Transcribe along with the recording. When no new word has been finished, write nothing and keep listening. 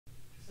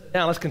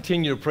Now let's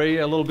continue to pray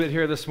a little bit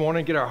here this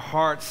morning, get our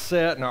hearts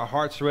set and our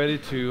hearts ready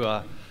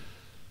to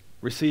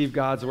receive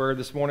God's word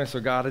this morning.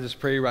 So God, I just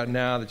pray right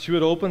now that you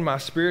would open my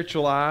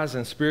spiritual eyes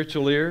and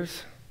spiritual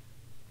ears.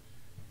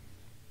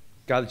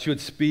 God, that you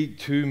would speak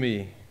to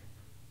me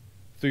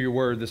through your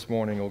word this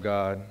morning, oh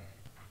God.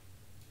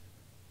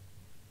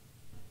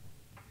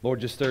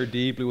 Lord, just stir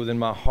deeply within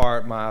my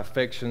heart my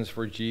affections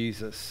for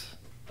Jesus,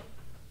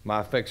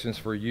 my affections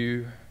for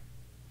you,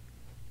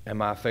 and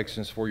my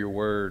affections for your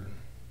word.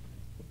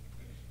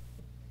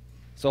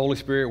 So, Holy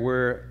Spirit,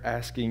 we're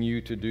asking you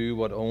to do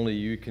what only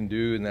you can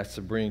do, and that's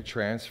to bring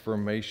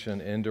transformation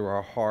into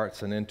our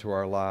hearts and into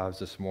our lives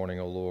this morning,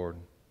 O Lord.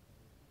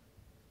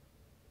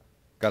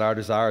 God, our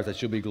desire is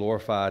that you'll be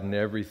glorified in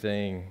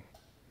everything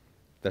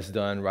that's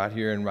done right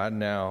here and right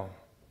now,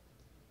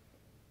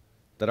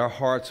 that our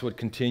hearts would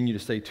continue to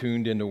stay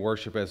tuned into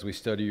worship as we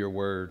study your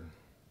word.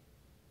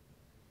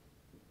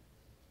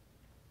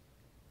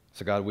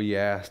 So, God, we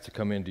ask to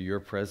come into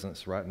your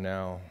presence right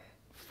now,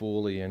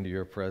 fully into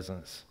your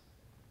presence,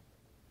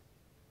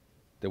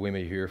 that we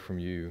may hear from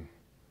you.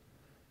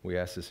 We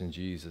ask this in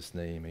Jesus'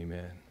 name,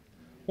 amen.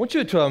 I want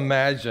you to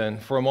imagine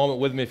for a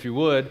moment with me, if you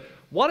would,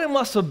 what it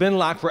must have been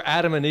like for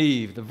Adam and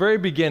Eve, the very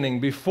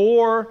beginning,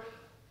 before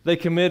they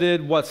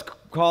committed what's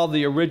called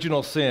the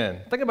original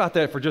sin. Think about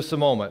that for just a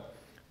moment.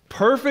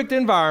 Perfect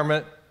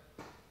environment,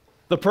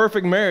 the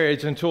perfect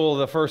marriage until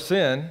the first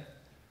sin,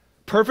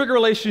 perfect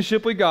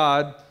relationship with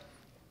God,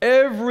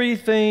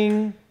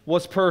 everything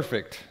was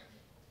perfect.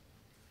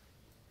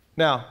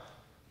 Now,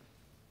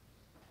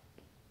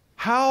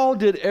 how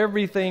did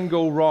everything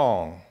go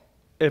wrong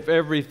if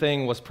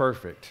everything was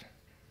perfect?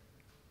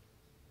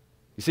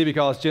 You see,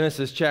 because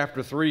Genesis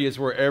chapter 3 is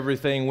where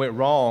everything went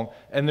wrong,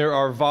 and there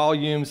are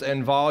volumes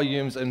and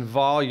volumes and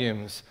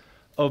volumes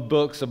of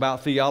books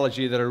about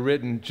theology that are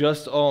written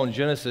just on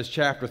Genesis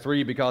chapter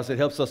 3 because it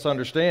helps us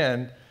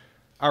understand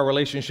our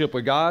relationship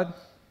with God,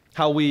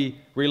 how we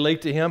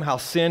relate to Him, how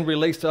sin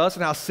relates to us,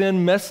 and how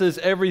sin messes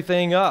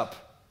everything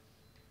up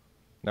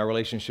in our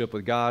relationship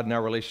with God and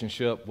our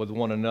relationship with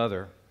one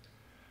another.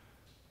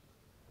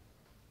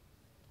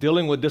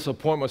 Dealing with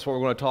disappointment is what we're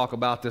going to talk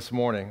about this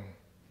morning.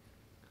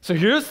 So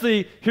here's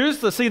the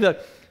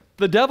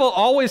devil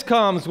always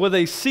comes with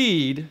a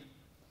seed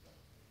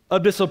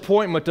of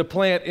disappointment to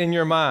plant in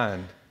your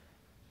mind.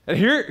 And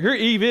here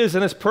Eve is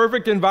in this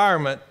perfect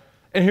environment,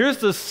 and here's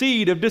the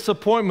seed of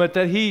disappointment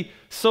that he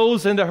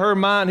sows into her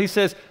mind. He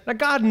says, now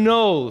God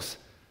knows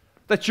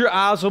that your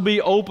eyes will be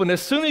open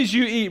as soon as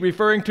you eat,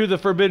 referring to the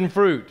forbidden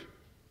fruit.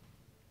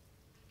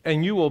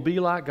 And you will be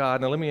like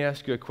God. Now let me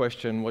ask you a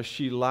question. Was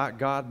she like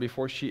God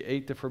before she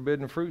ate the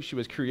forbidden fruit? She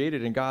was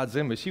created in God's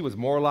image. She was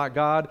more like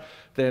God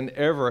than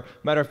ever.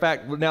 Matter of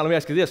fact, now let me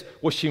ask you this.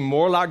 Was she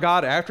more like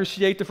God after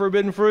she ate the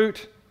forbidden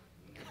fruit?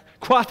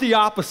 Quite the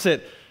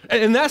opposite.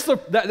 And that's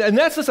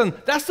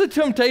the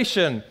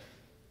temptation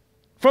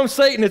from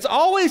Satan. It's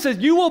always that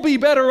you will be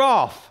better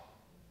off.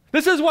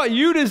 This is what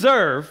you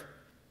deserve.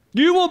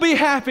 You will be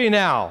happy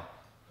now.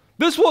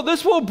 This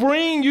will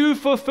bring you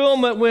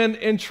fulfillment, when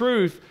in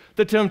truth,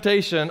 the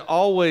temptation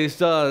always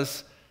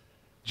does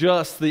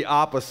just the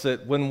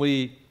opposite when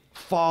we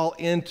fall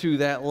into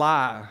that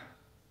lie,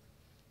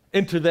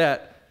 into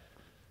that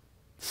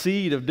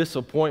seed of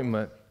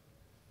disappointment.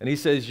 And he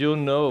says,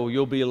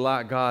 you'll be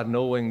like God,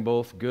 knowing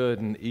both good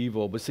and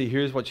evil. But see,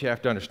 here's what you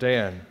have to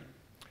understand.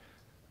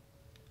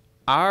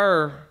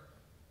 Our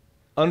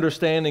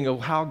understanding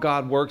of how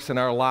God works in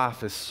our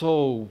life is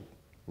so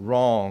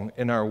wrong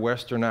in our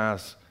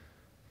westernized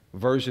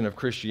version of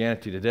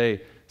Christianity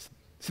today.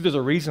 See, there's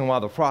a reason why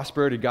the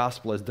prosperity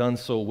gospel has done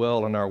so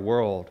well in our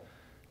world,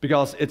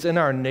 because it's in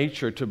our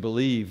nature to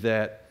believe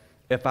that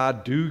if I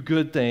do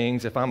good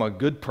things, if I'm a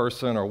good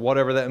person or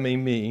whatever that may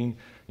mean,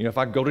 if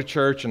I go to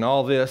church and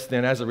all this,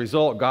 then as a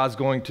result, God's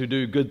going to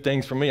do good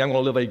things for me. I'm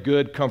going to live a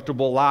good,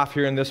 comfortable life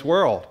here in this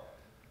world.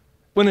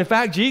 When in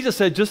fact, Jesus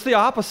said just the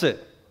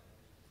opposite.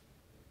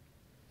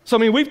 So,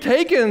 we've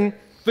taken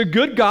the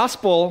good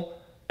gospel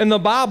in the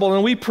Bible,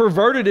 and we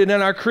perverted it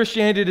in our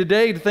Christianity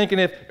today to thinking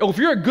if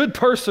you're a good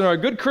person or a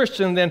good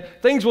Christian, then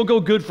things will go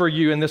good for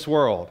you in this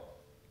world.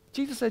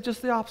 Jesus said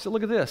just the opposite.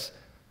 Look at this.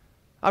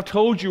 I've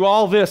told you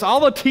all this, all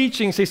the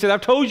teachings, he said,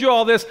 I've told you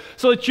all this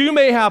so that you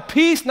may have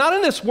peace, not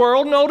in this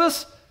world,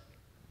 notice,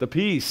 the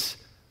peace.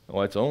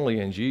 Oh, it's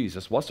only in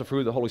Jesus. What's the fruit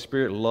of the Holy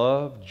Spirit?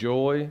 Love,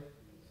 joy.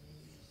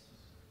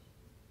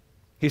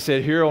 He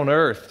said, here on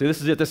earth,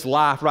 this is it, this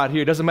life right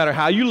here. It doesn't matter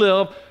how you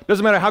live,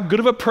 doesn't matter how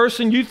good of a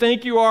person you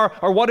think you are,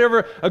 or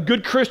whatever, a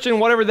good Christian,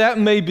 whatever that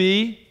may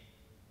be.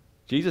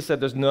 Jesus said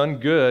there's none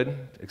good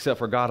except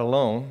for God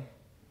alone.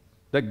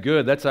 That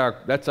good, that's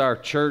our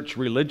church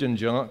religion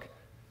junk.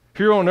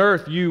 Here on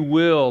earth, you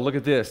will, look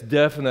at this,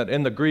 definite,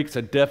 in the Greek, it's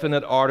a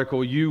definite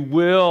article, you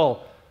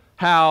will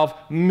have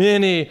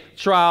many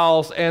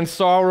trials and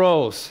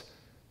sorrows.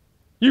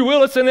 You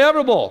will, it's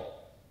inevitable.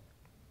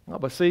 Oh,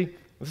 but see,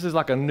 this is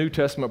like a New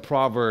Testament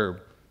proverb.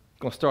 I'm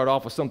going to start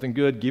off with something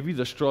good, give you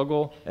the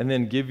struggle, and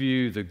then give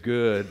you the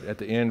good at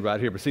the end right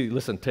here. But see,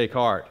 listen, take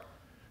heart,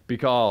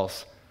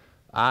 because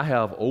I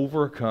have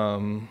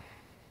overcome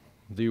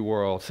the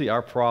world. See,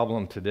 our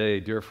problem today,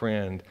 dear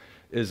friend,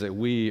 is that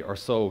we are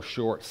so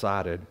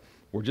short-sighted.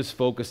 We're just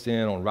focused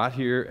in on right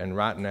here and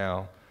right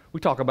now. We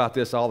talk about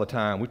this all the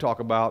time. We talk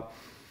about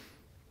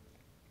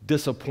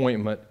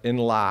disappointment in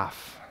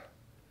life.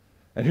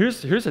 And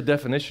here's a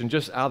definition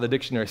just out of the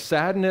dictionary.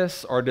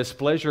 Sadness or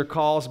displeasure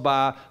caused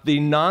by the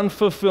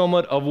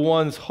non-fulfillment of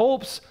one's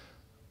hopes,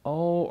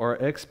 or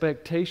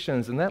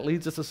expectations. And that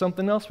leads us to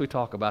something else we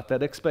talk about,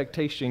 that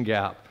expectation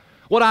gap.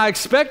 What I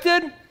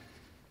expected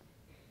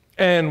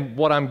and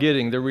what I'm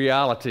getting, the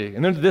reality.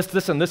 And then this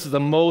is the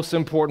most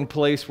important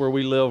place where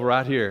we live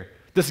right here.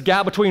 This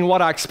gap between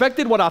what I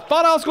expected, what I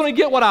thought I was going to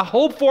get, what I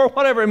hoped for,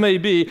 whatever it may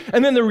be,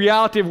 and then the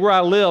reality of where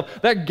I live.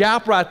 That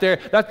gap right there,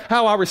 that's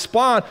how I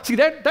respond. See,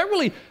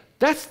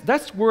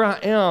 that's where I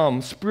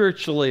am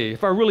spiritually,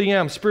 if I really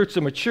am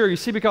spiritually mature. You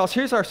see, because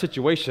here's our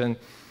situation.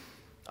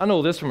 I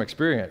know this from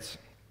experience.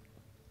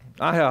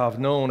 I have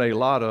known a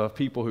lot of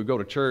people who go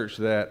to church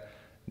that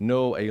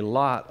know a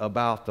lot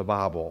about the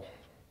Bible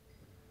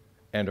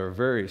and are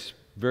very,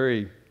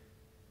 very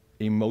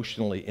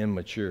emotionally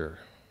immature.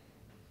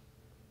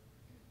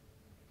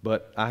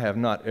 But I have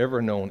not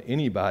ever known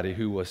anybody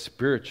who was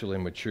spiritually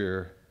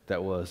mature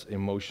that was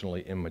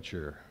emotionally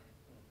immature.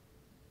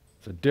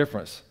 It's a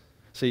difference.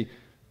 See,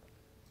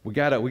 we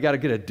gotta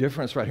get a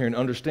difference right here and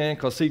understand,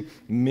 because see,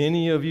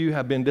 many of you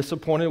have been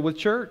disappointed with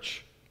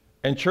church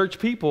and church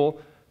people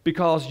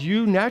because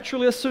you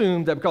naturally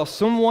assumed that because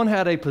someone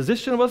had a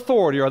position of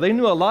authority or they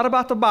knew a lot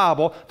about the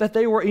Bible, that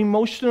they were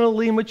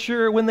emotionally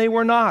mature when they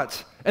were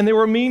not. And they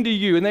were mean to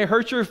you and they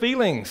hurt your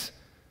feelings.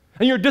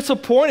 And you're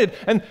disappointed.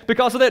 And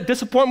because of that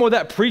disappointment with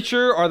that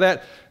preacher or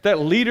that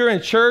leader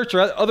in church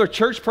or that other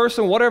church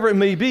person, whatever it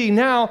may be,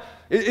 now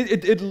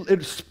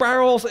it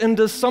spirals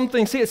into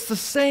something. See, it's the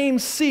same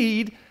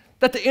seed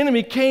that the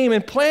enemy came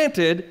and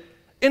planted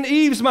in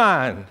Eve's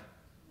mind.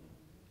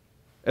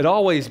 It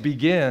always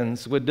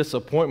begins with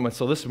disappointment.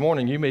 So this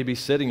morning you may be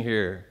sitting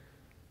here,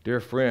 dear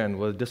friend,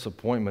 with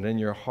disappointment in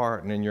your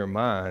heart and in your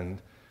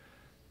mind.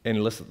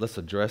 And let's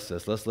address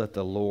this. Let's let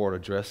the Lord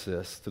address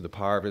this through the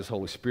power of His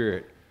Holy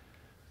Spirit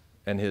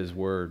and His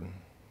Word.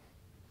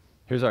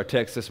 Here's our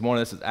text this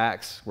morning. This is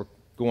Acts. We're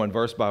going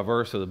verse by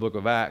verse through the book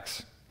of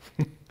Acts.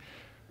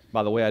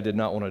 By the way, I did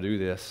not want to do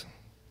this.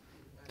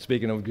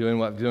 Speaking of doing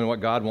what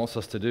God wants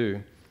us to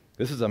do,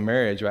 this is a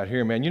marriage right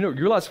here, man. You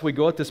realize if we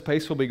go at this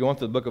pace, we'll be going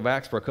through the book of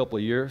Acts for a couple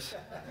of years.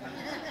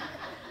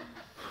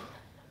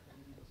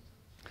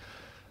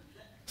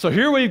 So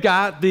here we've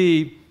got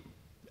the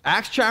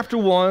Acts chapter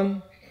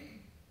 1,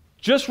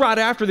 just right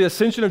after the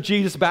ascension of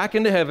Jesus back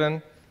into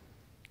heaven.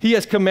 He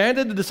has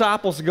commanded the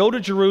disciples to go to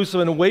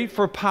Jerusalem and wait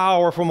for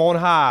power from on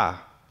high.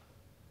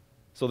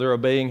 So they're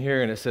obeying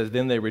here, and it says,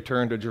 then they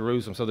returned to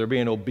Jerusalem. So they're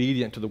being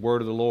obedient to the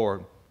word of the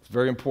Lord. It's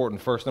very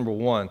important, first, number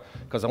one,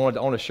 because I want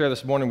to share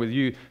this morning with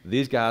you,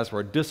 these guys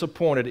were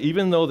disappointed.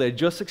 Even though they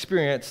just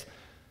experienced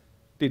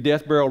the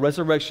death, burial,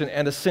 resurrection,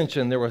 and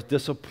ascension, there was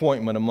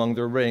disappointment among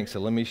their ranks. So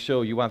let me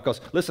show you why. Because,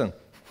 listen,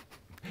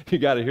 you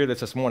got to hear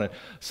this morning.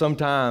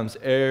 Sometimes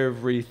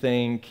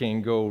everything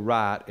can go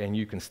right, and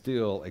you can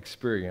still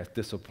experience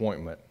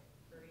disappointment.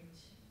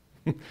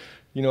 You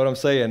know what I'm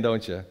saying,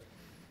 don't you?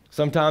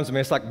 Sometimes,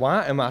 it's like,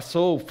 why am I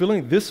so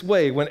feeling this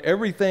way when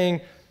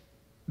everything,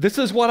 this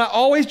is what I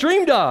always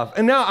dreamed of,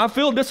 and now I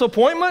feel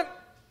disappointment?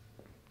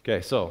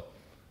 Okay, so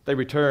they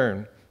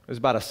return. It's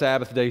about a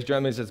Sabbath day's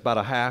journey. It's about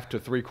a half to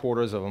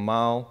 3/4 of a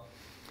mile.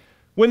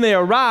 When they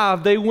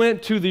arrived, they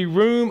went to the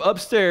room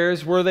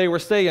upstairs where they were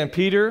staying.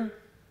 Peter,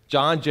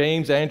 John,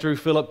 James, Andrew,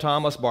 Philip,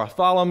 Thomas,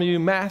 Bartholomew,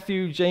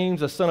 Matthew,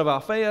 James, the son of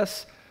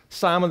Alphaeus,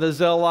 Simon the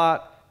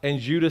Zealot, and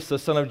Judas, the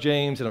son of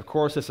James. And of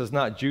course, this is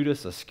not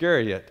Judas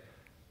Iscariot.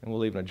 And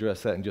we'll even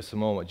address that in just a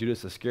moment.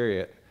 Judas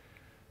Iscariot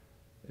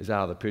is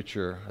out of the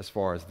picture as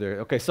far as there.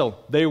 Okay, so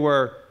they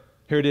were,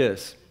 here it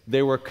is.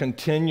 They were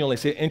continually,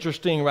 see,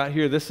 interesting right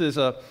here. This is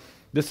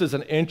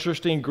an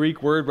interesting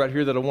Greek word right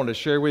here that I wanted to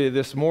share with you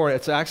this morning.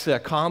 It's actually a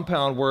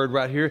compound word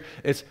right here.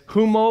 It's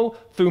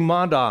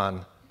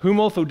humothumadon.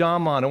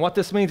 Humothumadon. And what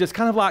this means, it's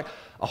kind of like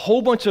a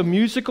whole bunch of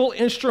musical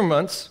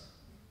instruments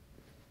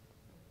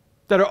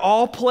that are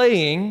all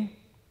playing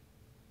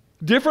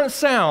different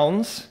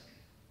sounds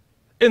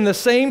in the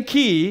same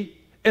key,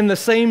 in the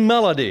same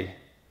melody,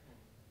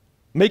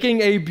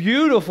 making a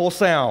beautiful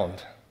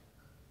sound.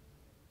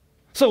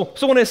 So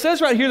when it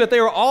says right here that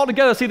they were all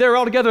together, see, they were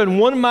all together in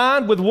one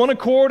mind, with one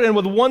accord, and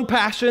with one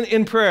passion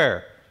in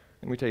prayer.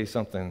 Let me tell you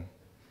something.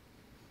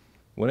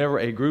 Whenever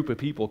a group of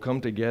people come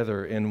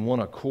together in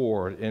one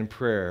accord in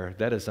prayer,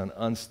 that is an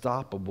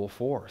unstoppable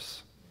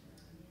force.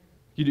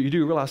 You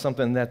do realize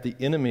something, that the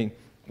enemy,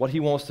 what he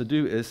wants to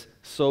do is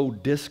sow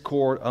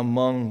discord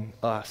among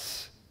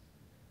us.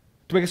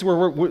 To make us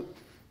we're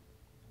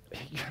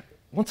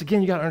once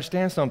again, you got to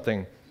understand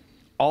something.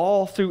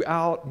 All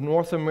throughout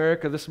North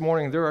America this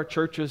morning, there are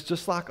churches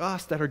just like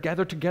us that are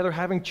gathered together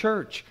having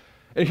church.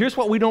 And here's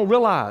what we don't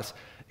realize.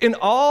 In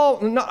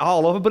all, not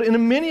all of it, but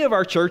in many of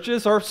our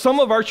churches, or some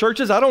of our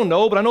churches, I don't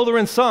know, but I know they're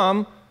in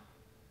some,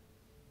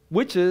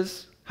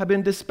 witches have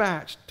been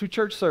dispatched to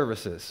church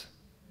services,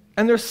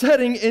 and they're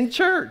sitting in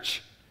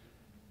church.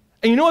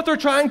 And you know what they're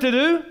trying to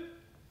do?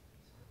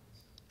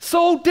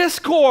 Sow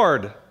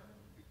discord.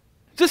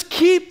 Just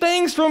keep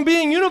things from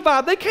being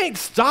unified. They can't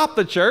stop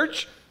the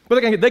church,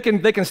 but they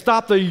can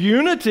stop the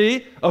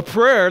unity of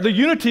prayer, the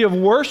unity of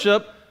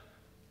worship,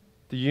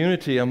 the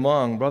unity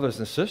among brothers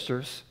and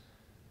sisters.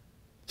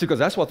 See, because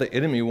that's what the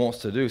enemy wants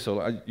to do.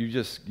 So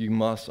you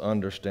must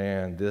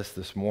understand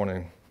this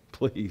morning.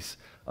 Please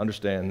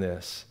understand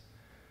this.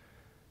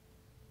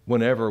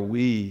 Whenever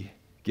we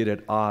get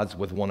at odds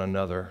with one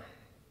another,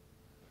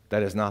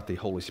 that is not the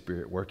Holy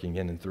Spirit working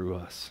in and through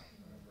us.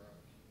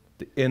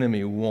 The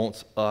enemy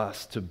wants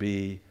us to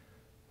be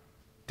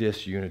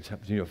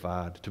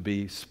disunified, to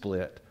be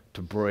split,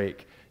 to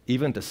break,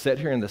 even to sit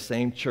here in the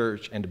same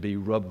church and to be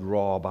rubbed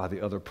raw by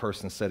the other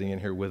person sitting in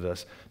here with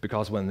us.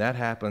 Because when that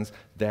happens,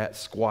 that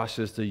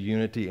squashes the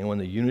unity. And when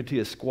the unity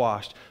is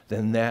squashed,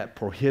 then that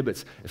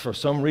prohibits. If for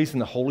some reason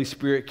the Holy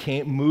Spirit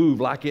can't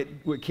move like it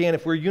can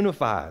if we're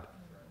unified.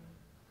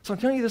 So I'm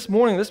telling you this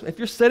morning, if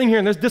you're sitting here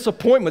and there's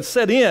disappointment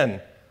set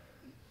in,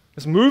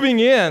 it's moving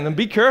in, and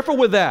be careful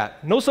with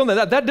that. Know something,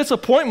 that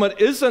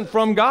disappointment isn't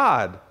from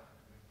God.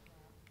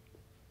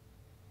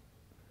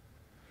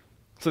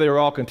 So they were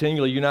all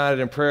continually united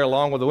in prayer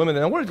along with the women.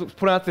 And I wanted to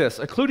point out this,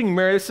 including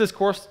Mary. This is, of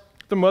course,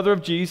 the mother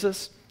of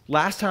Jesus.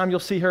 Last time you'll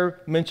see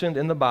her mentioned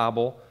in the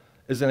Bible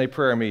is in a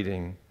prayer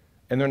meeting.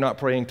 And they're not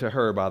praying to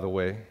her, by the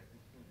way.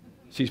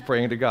 She's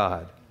praying to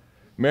God.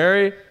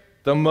 Mary,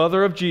 the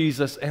mother of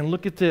Jesus. And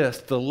look at this.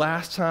 The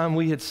last time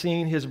we had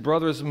seen his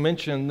brothers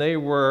mentioned, they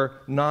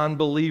were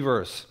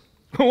non-believers.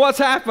 What's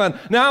happened?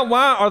 Now,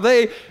 why are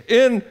they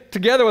in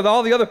together with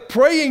all the other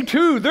praying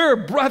to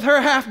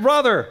her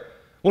half-brother?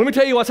 Well, let me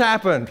tell you what's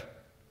happened.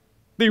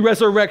 The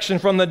resurrection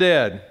from the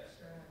dead.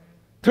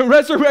 The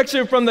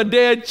resurrection from the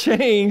dead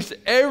changed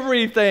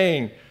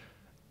everything.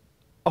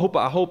 I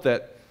hope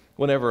that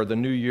whenever the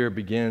new year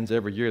begins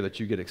every year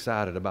that you get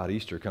excited about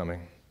Easter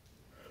coming.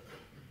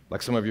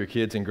 Like some of your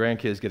kids and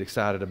grandkids get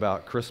excited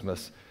about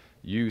Christmas,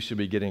 you should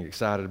be getting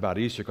excited about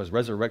Easter because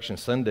Resurrection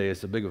Sunday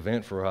is a big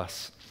event for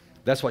us.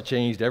 That's what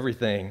changed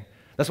everything.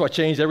 That's what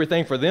changed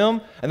everything for them,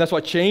 and that's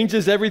what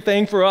changes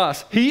everything for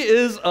us. He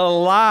is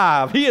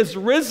alive. He is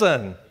risen.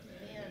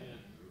 Amen.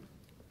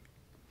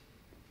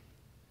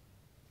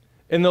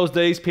 In those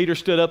days, Peter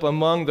stood up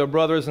among the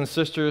brothers and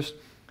sisters.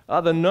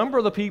 The number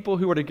of the people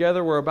who were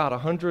together were about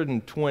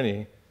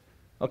 120.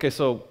 Okay,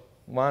 so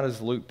why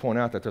does Luke point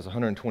out that there's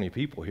 120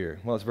 people here?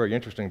 Well, it's very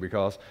interesting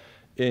because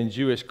in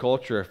Jewish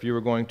culture, if you were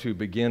going to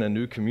begin a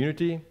new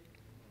community,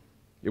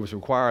 it was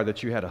required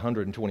that you had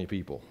 120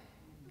 people.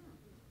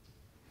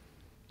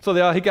 So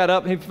he got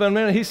up,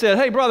 he said,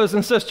 hey, brothers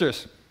and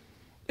sisters,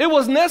 it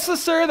was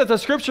necessary that the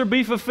scripture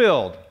be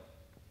fulfilled.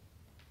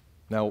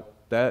 Now,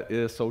 that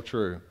is so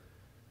true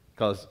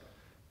because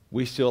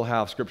we still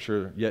have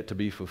scripture yet to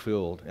be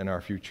fulfilled in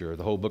our future.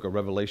 The whole book of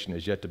Revelation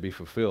is yet to be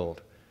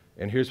fulfilled.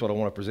 And here's what I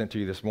want to present to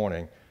you this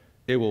morning.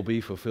 It will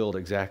be fulfilled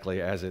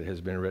exactly as it has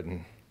been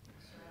written.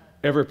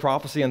 Every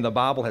prophecy in the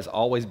Bible has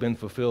always been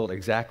fulfilled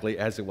exactly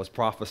as it was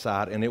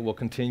prophesied, and it will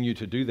continue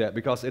to do that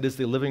because it is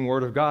the living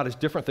Word of God. It's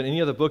different than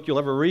any other book you'll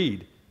ever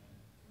read.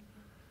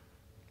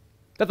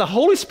 That the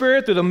Holy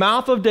Spirit, through the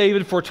mouth of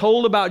David,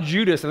 foretold about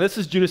Judas, and this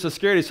is Judas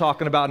Iscariot he's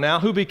talking about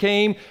now, who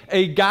became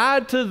a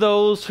guide to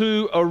those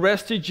who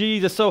arrested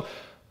Jesus. So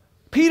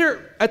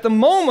Peter, at the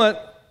moment,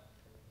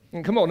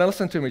 and come on, now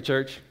listen to me,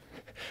 church.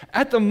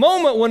 At the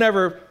moment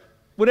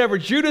whenever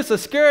Judas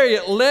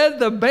Iscariot led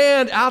the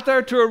band out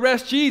there to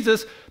arrest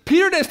Jesus,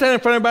 Peter didn't stand in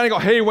front of everybody and go,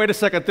 hey, wait a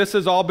second, this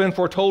has all been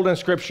foretold in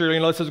Scripture,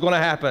 this is going to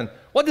happen.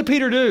 What did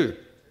Peter do?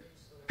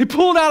 He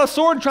pulled out a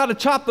sword and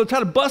tried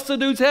to bust the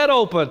dude's head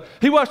open.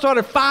 He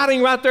started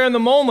fighting right there in the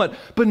moment.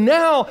 But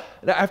now,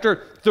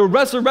 after the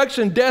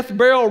resurrection, death,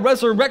 burial,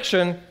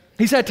 resurrection,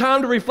 he's had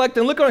time to reflect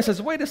and look on it and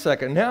says, wait a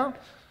second, now,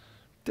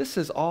 this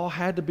has all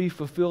had to be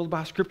fulfilled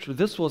by Scripture.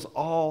 This was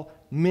all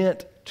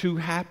meant to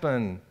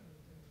happen.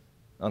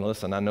 And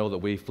listen, I know that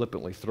we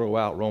flippantly throw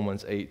out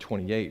Romans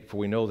 8:28, for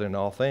we know that in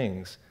all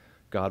things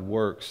God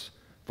works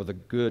for the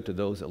good to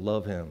those that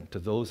love him, to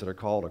those that are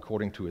called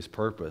according to his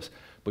purpose.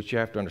 But you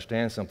have to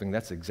understand something.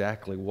 That's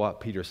exactly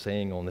what Peter's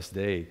saying on this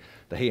day.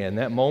 That, hey, in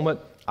that moment,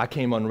 I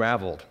came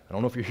unraveled. I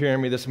don't know if you're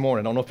hearing me this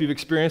morning. I don't know if you've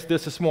experienced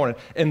this morning.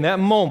 In that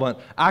moment,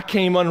 I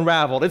came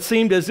unraveled. It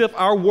seemed as if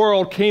our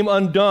world came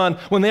undone.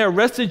 When they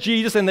arrested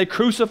Jesus and they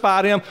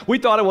crucified him, we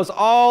thought it was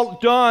all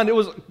done. It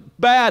was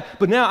bad.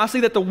 But now I see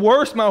that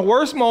my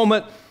worst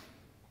moment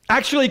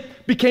actually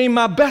became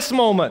my best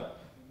moment.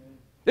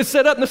 It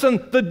set up,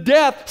 listen, the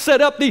death set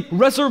up the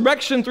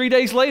resurrection 3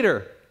 days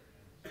later.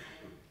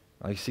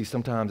 You see,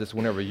 sometimes it's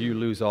whenever you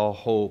lose all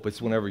hope,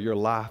 it's whenever your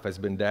life has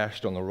been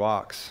dashed on the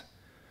rocks,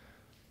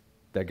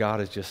 that God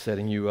is just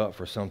setting you up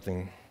for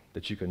something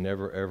that you could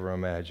never, ever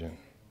imagine.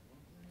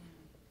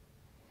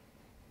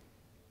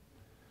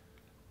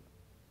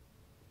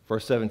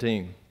 Verse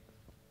 17.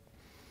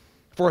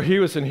 For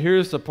here's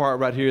the part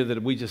right here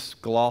that we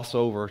just gloss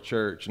over,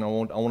 church, and I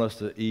want us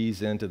to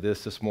ease into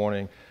this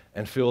morning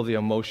and feel the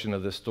emotion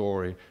of this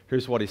story.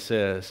 Here's what he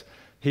says.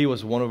 He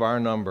was one of our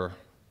number.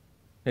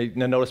 Hey,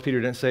 now notice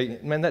Peter didn't say,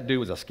 man, that dude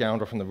was a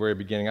scoundrel from the very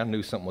beginning. I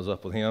knew something was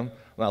up with him.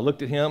 When I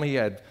looked at him, he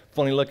had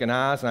funny-looking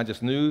eyes, and I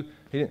just knew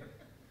he didn't.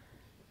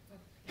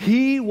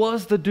 He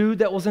was the dude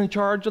that was in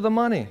charge of the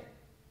money,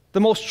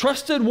 the most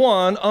trusted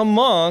one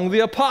among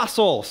the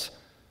apostles.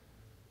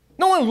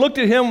 No one looked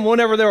at him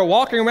whenever they were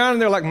walking around,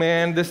 and they're like,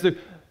 man, this dude.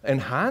 In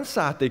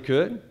hindsight, they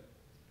could.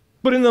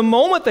 But in the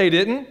moment, they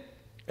didn't.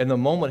 In the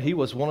moment, he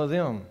was one of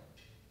them.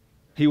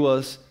 He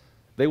was,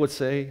 they would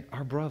say,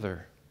 our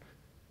brother.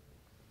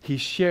 He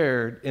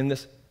shared in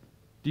this.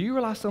 Do you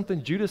realize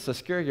something? Judas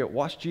Iscariot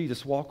watched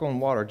Jesus walk on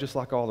water just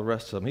like all the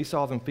rest of them. He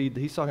saw him feed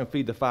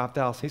the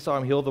 5,000. He saw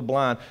him heal the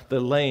blind, the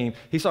lame.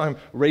 He saw him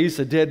raise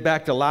the dead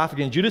back to life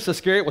again. Judas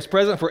Iscariot was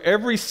present for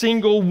every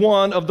single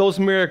one of those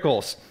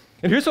miracles.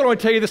 And here's what I want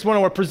to tell you this morning.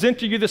 I want to present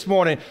to you this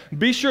morning.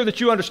 Be sure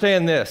that you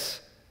understand this.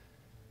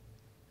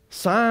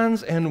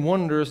 Signs and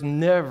wonders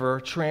never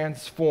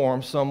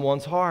transform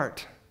someone's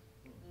heart.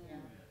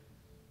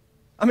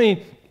 I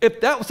mean, if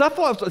that's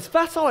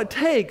all it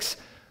takes,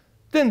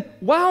 then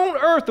why on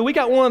earth do we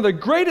got one of the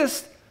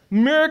greatest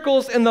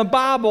miracles in the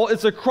Bible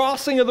is the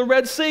crossing of the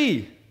Red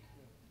Sea?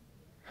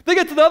 They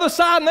get to the other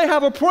side and they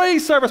have a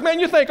praise service. Man,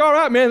 you think, all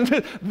right, man,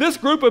 this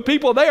group of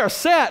people, they are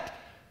set.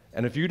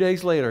 And a few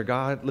days later,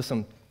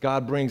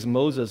 God brings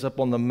Moses up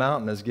on the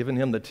mountain, has given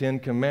him the 10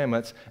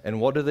 Commandments,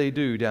 and what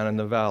do down in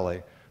the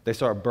valley? They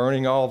start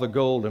burning all the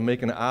gold and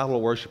making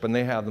idol worship, and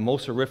they have the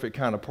most horrific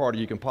kind of party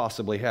you can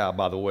possibly have,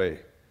 by the way.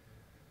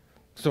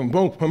 So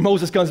when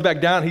Moses comes back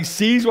down, he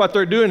sees what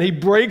they're doing. He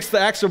breaks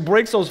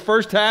those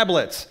first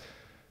tablets.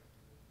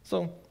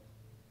 So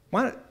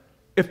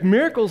if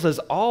miracles is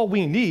all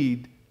we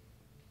need,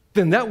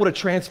 then that would have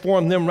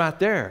transformed them right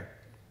there.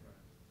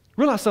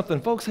 Realize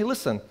something, folks. Hey,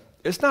 listen,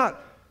 it's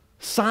not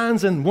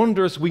signs and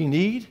wonders we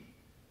need.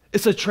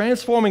 It's a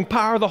transforming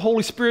power of the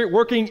Holy Spirit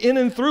working in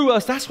and through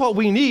us. That's what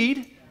we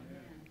need.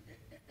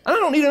 I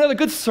don't need another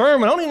good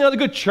sermon. I don't need another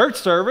good church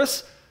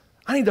service.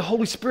 I need the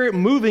Holy Spirit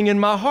moving in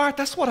my heart.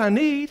 That's what I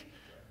need.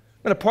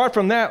 And apart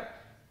from that,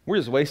 we're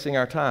just wasting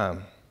our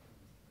time.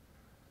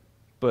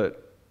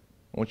 But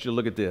I want you to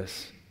look at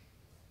this.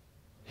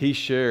 He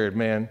shared,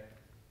 man.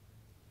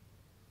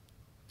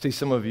 See,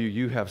 some of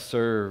you have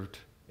served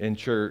in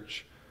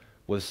church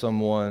with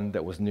someone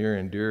that was near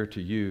and dear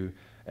to you,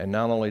 and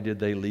not only did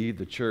they leave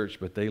the church,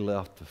 but they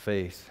left the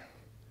faith.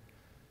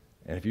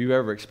 And if you've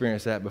ever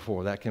experienced that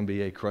before, that can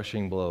be a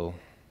crushing blow.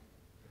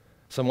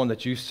 Someone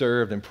that you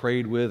served and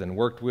prayed with and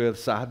worked with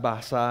side by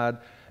side,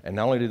 and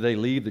not only did they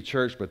leave the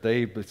church, but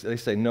they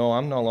say, no,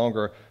 I'm no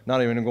longer,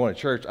 not even going to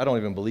church. I don't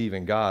even believe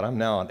in God. I'm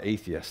now an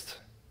atheist.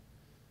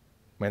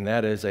 Man,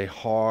 that is a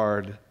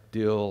hard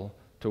deal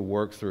to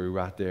work through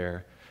right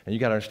there. And you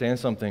got to understand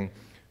something.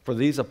 For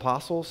these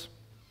apostles,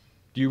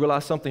 do you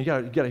realize something? You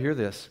got to hear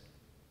this.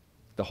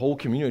 The whole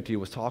community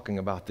was talking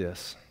about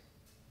this.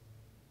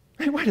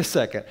 Hey, wait a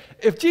second.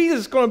 If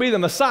Jesus is going to be the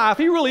Messiah, if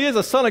he really is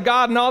the Son of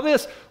God and all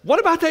this, what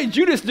about that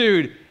Judas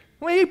dude?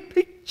 I mean,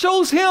 he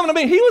chose him. I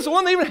mean, he was the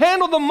one that even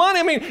handled the money.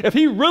 I mean, if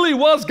he really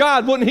was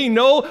God, wouldn't he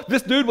know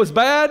this dude was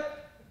bad?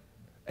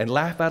 And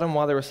laugh at him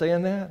while they were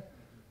saying that?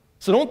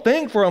 So don't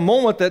think for a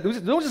moment that,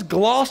 don't just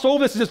gloss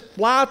over this, just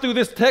fly through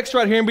this text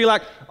right here and be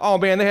like, oh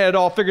man, they had it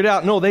all figured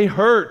out. No, they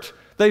hurt.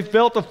 They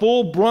felt the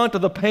full brunt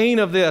of the pain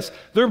of this.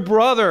 Their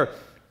brother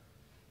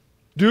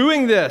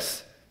doing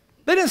this.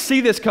 They didn't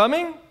see this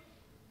coming.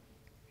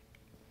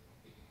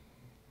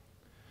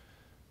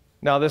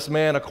 Now this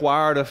man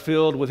acquired a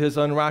field with his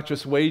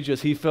unrighteous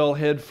wages. He fell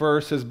head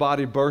first, his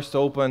body burst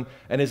open,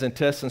 and his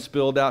intestines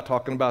spilled out,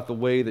 talking about the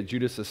way that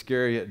Judas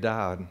Iscariot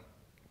died.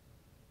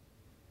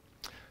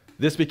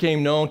 This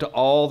became known to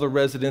all the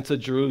residents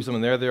of Jerusalem,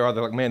 and there they are.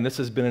 They're like, man, this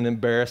has been an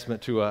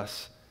embarrassment to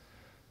us.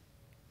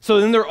 So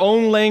in their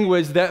own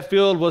language, that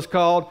field was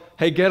called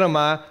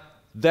Hegedomai,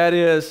 that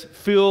is,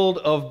 field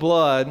of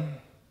blood.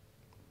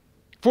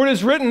 For it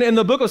is written in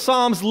the book of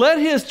Psalms, let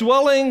his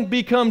dwelling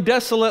become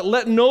desolate,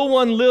 let no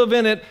one live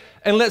in it,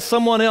 and let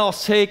someone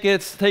else take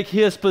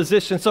his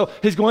position. So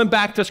he's going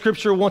back to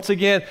Scripture once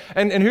again,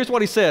 and here's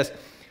what he says.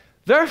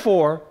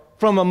 Therefore,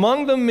 from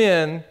among the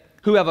men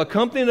who have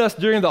accompanied us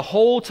during the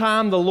whole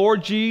time the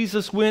Lord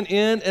Jesus went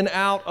in and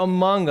out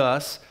among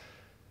us,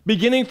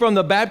 beginning from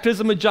the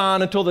baptism of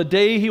John until the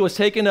day he was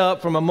taken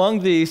up from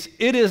among these,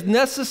 it is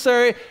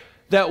necessary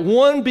that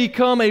one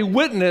become a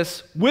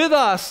witness with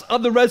us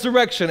of the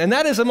resurrection. And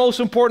that is the most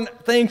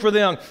important thing for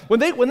them.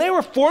 When they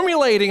were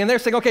formulating and they're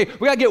saying, okay,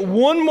 we got to get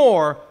one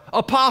more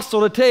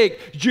apostle to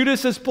take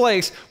Judas's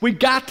place, we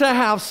got to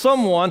have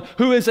someone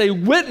who is a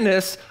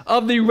witness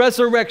of the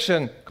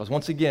resurrection. Because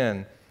once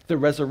again, the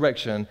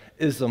resurrection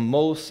is the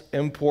most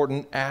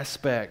important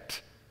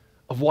aspect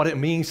of what it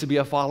means to be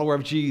a follower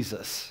of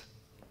Jesus.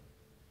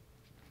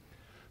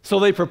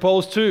 So they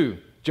proposed to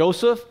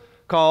Joseph,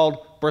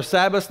 called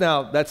Barsabbas.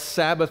 Now, that's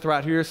Sabbath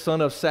right here.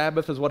 Son of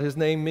Sabbath is what his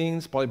name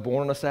means. Probably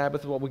born on a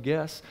Sabbath is what we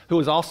guess. Who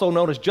is also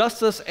known as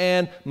Justus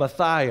and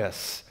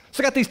Matthias.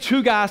 So I got these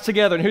two guys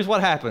together, and here's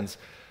what happens.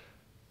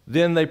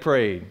 Then they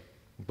prayed.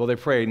 Well, they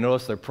prayed.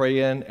 Notice they're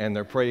praying, and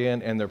they're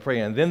praying, and they're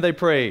praying. Then they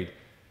prayed.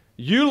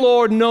 You,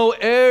 Lord, know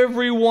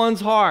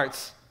everyone's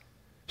hearts.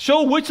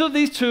 Show which of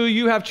these two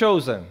you have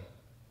chosen.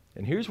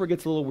 And here's where it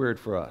gets a little weird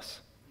for us.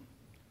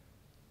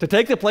 To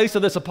take the place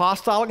of this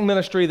apostolic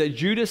ministry that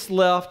Judas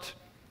left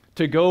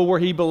to go where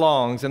he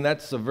belongs. And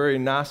that's a very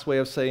nice way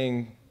of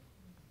saying,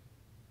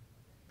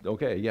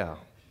 okay, yeah,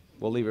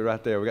 we'll leave it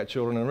right there. We got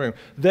children in the room.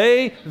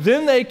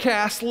 Then they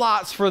cast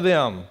lots for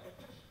them.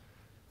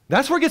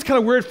 That's where it gets kind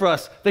of weird for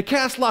us. They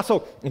cast lots.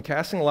 So in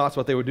casting lots,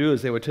 what they would do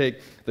is they would take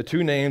the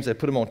two names, they'd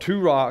put them on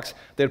two rocks,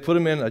 they'd put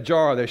them in a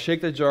jar, they'd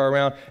shake the jar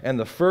around, and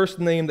the first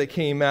name that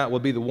came out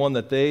would be the one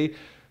that they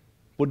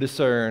would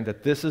discern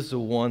that this is the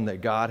one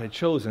that God had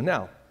chosen.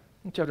 Now,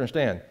 you have to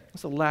understand,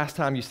 it's the last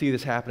time you see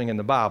this happening in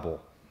the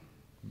Bible,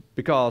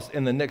 because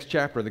in the next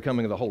chapter, the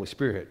coming of the Holy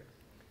Spirit.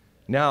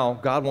 Now,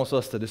 God wants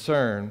us to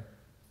discern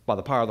by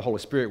the power of the Holy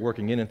Spirit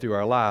working in and through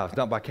our lives,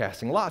 not by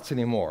casting lots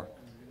anymore.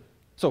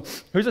 So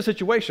here's the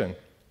situation.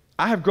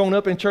 I have grown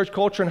up in church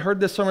culture and heard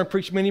this sermon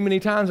preached many, many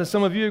times, and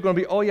some of you are going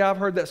to be, oh yeah, I've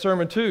heard that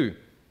sermon too,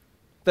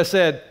 that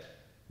said,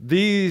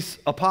 these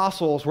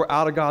apostles were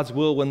out of God's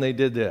will when they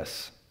did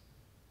this.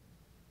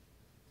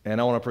 And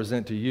I want to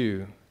present to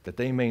you that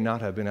they may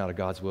not have been out of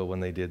God's will when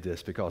they did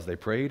this, because they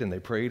prayed and they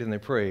prayed and they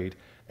prayed,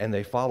 and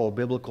they followed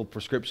biblical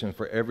prescription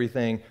for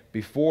everything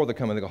before the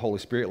coming of the Holy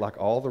Spirit, like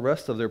all the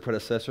rest of their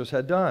predecessors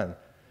had done.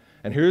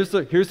 And here's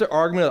the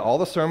argument of all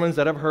the sermons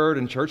that I've heard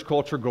in church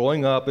culture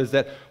growing up is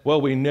that, well,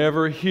 we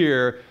never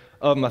hear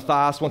of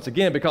Matthias once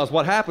again, because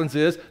what happens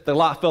is the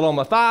lot fell on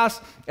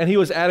Matthias and he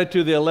was added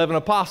to the 11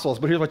 apostles.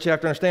 But here's what you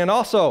have to understand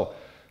also.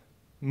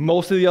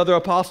 Most of the other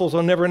apostles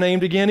are never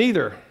named again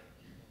either.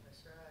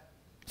 That's right.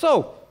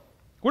 So,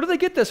 where do they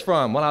get this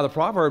from? Well, out of the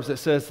Proverbs it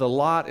says the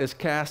lot is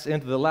cast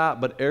into the lap,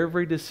 but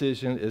every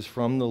decision is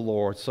from the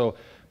Lord. So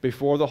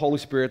before the Holy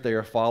Spirit, they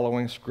are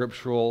following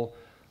scriptural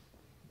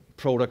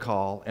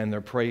protocol, and they're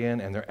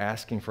praying and they're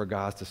asking for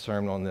God's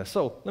discernment on this.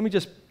 So let me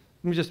just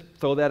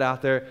throw that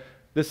out there.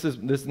 This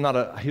is not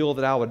a hill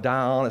that I would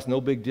die on. It's no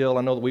big deal.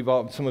 I know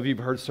that some of you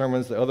have heard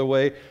sermons the other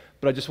way,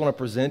 but I just want to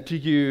present to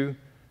you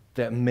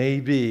that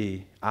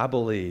maybe I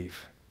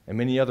believe, and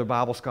many other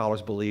Bible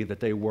scholars believe,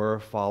 that they were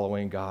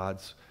following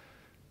God's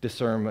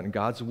discernment and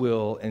God's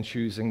will in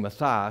choosing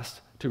Matthias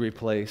to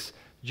replace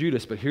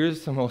Judas. But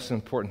here's the most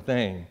important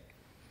thing.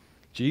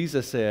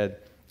 Jesus said,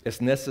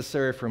 it's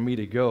necessary for me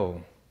to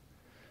go,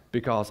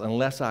 because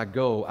unless I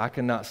go, I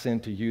cannot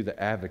send to you the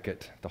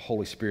advocate, the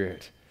Holy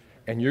Spirit.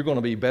 And you're going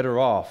to be better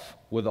off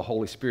with the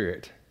Holy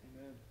Spirit.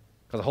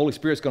 Because the Holy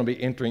Spirit's going to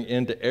be entering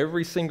into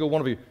every single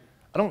one of you.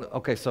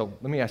 Okay, so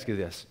let me ask you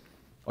this.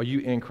 Are you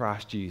in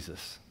Christ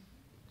Jesus?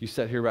 You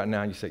sat here right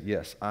now and you said,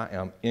 yes, I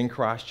am in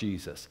Christ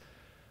Jesus.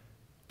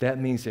 That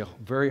means the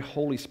very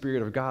Holy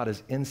Spirit of God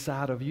is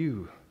inside of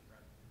you.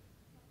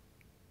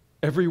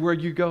 Everywhere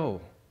you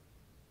go,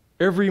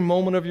 every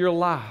moment of your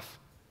life,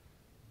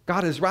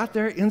 God is right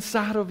there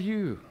inside of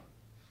you.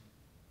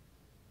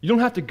 You don't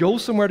have to go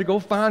somewhere to go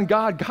find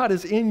God. God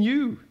is in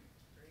you.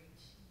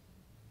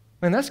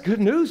 Man, that's good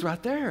news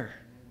right there.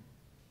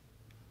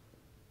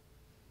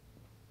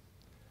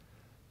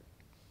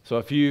 So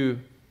a few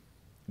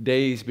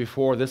days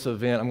before this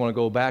event, I'm going to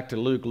go back to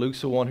Luke. Luke's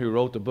the one who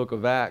wrote the book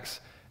of Acts.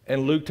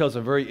 And Luke tells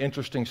a very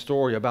interesting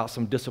story about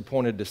some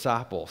disappointed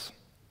disciples.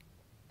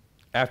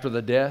 After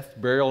the death,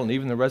 burial, and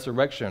even the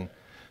resurrection,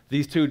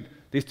 these two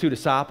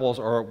disciples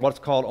are what's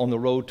called on the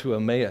road to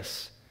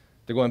Emmaus.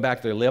 They're going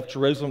back. They left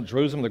Jerusalem.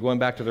 They're going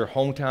back to their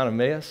hometown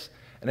Emmaus.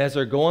 And as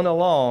they're going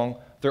along,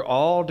 they're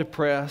all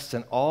depressed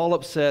and all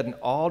upset and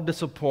all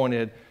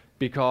disappointed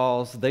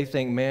because they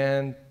think,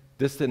 man,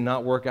 this did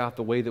not work out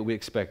the way that we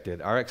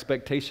expected. Our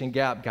expectation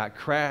gap got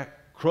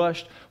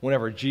crushed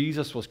whenever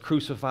Jesus was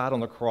crucified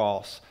on the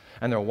cross.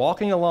 And they're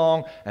walking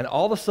along, and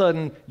all of a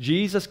sudden,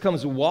 Jesus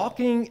comes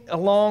walking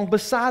along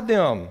beside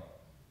them.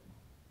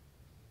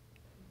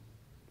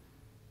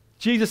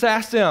 Jesus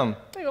asked them,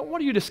 hey,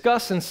 what are you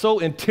discussing so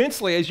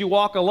intensely as you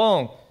walk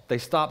along? They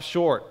stopped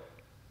short.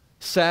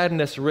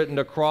 Sadness written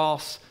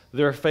across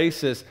their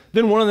faces.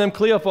 Then one of them,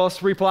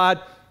 Cleophas, replied,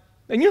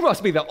 and you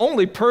must be the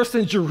only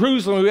person in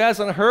Jerusalem who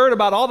hasn't heard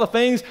about all the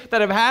things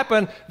that have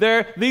happened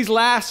there these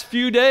last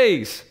few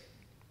days.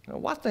 Now,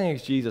 what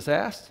things? Jesus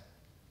asked.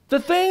 The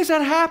things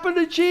that happened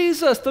to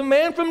Jesus, the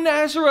man from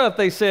Nazareth,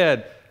 they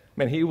said.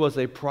 Man, he was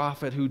a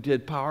prophet who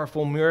did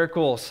powerful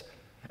miracles.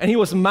 And he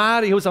was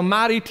mighty. He was a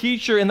mighty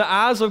teacher in the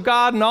eyes of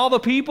God and all the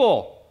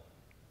people.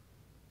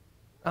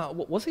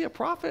 Was he a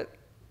prophet?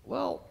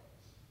 Well,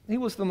 he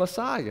was the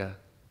Messiah.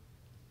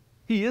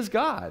 He is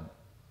God.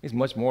 He's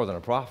much more than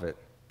a prophet.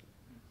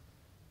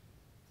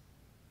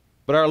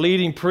 But our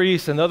leading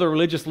priests and other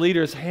religious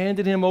leaders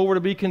handed him over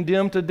to be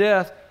condemned to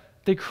death.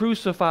 They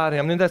crucified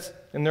him. I mean, that's,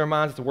 in their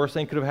minds, the worst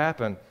thing could have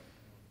happened.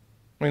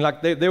 I mean,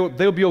 like they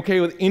would be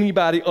okay with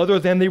anybody other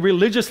than the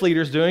religious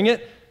leaders doing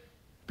it.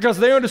 Because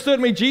they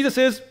understood me, Jesus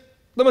is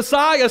the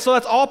Messiah, so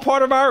that's all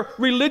part of our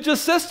religious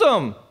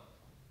system.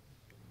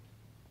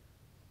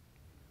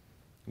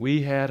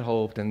 We had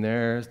hoped, and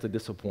there's the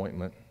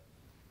disappointment.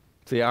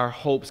 See, our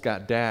hopes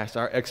got dashed.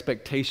 Our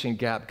expectation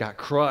gap got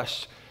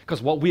crushed.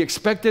 Because what we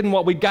expected and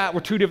what we got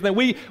were two different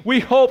things. We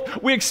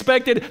hoped, we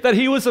expected that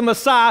he was a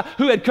Messiah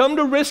who had come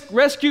to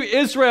rescue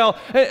Israel.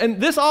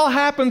 And this all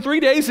happened 3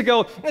 days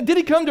ago. And did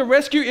he come to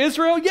rescue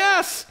Israel?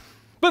 Yes.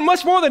 But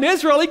much more than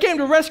Israel, he came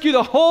to rescue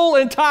the whole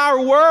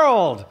entire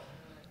world.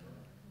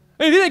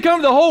 And if he didn't come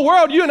to the whole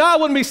world, you and I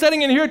wouldn't be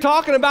sitting in here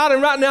talking about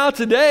him right now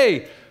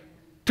today.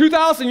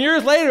 2,000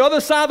 years later, the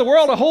other side of the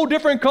world, a whole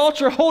different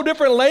culture, a whole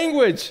different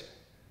language.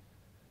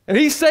 And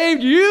he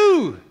saved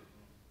you.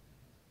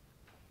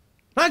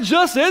 Not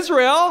just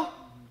Israel.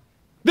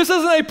 This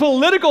isn't a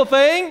political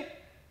thing.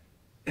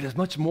 It is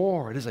much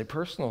more. It is a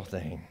personal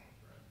thing.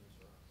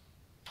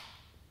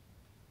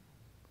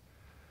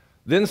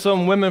 Then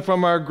some women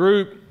from our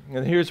group,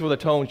 and here's where the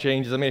tone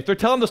changes. I mean, if they're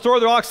telling the story,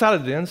 they're all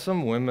excited. Then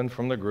some women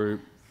from the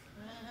group,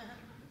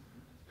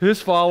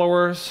 his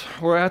followers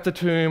were at the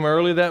tomb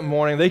early that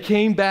morning. They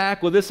came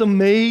back with this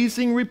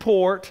amazing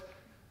report.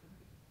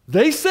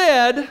 They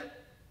said,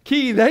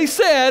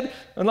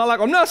 and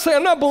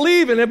I'm not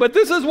believing it, but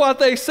this is what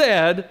they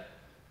said,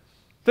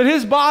 that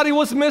his body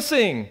was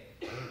missing.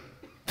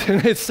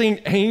 And they'd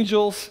seen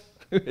angels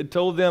who had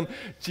told them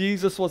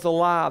Jesus was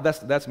alive.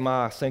 That's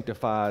my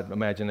sanctified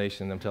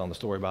imagination. I'm telling the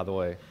story, by the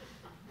way.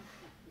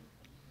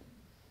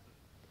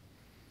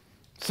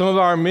 Some of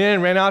our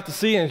men ran out to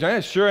see,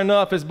 and sure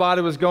enough, his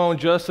body was gone,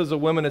 just as the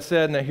women had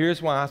said. Now,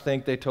 here's why I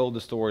think they told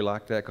the story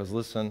like that, because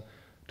listen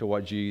to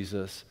what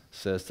Jesus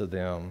says to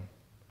them.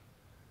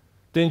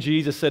 Then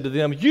Jesus said to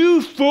them,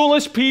 "You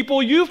foolish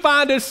people, you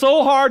find it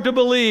so hard to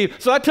believe."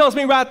 So that tells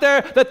me right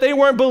there that they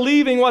weren't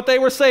believing what they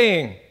were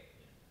saying.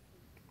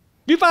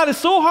 You find it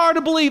so hard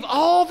to believe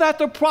all that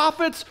the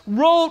prophets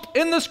wrote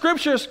in the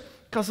scriptures.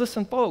 Because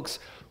listen, folks,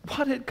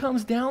 what it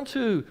comes down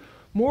to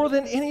more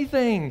than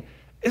anything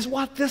is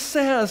what this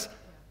says.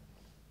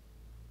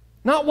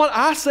 Not what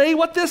I say,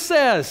 what this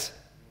says.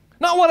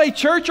 Not what a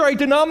church or a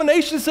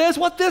denomination says,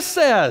 what this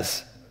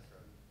says.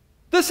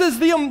 This is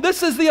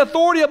the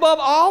authority above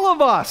all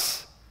of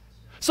us.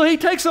 So he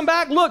takes them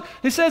back. Look,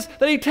 he says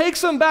that he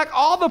takes them back.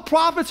 All the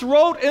prophets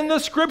wrote in the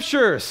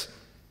scriptures.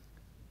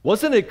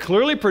 Wasn't it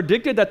clearly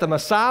predicted that the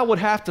Messiah would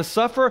have to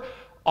suffer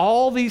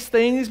all these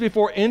things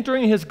before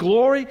entering his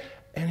glory?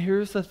 And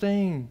here's the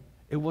thing.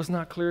 It was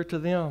not clear to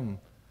them.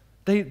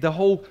 The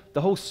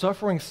whole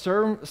suffering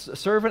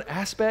servant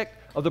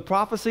aspect of the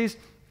prophecies,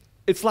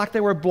 it's like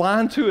they were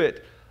blind to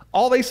it.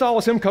 All they saw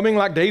was him coming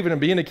like David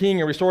and being a king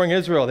and restoring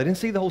Israel. They didn't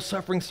see the whole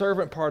suffering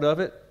servant part of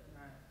it.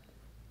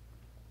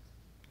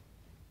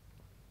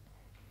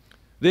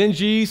 Then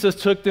Jesus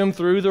took them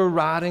through the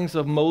writings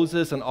of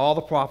Moses and all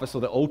the prophets, so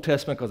the Old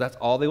Testament, because that's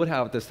all they would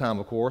have at this time,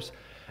 of course,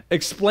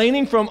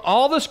 explaining from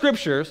all the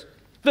scriptures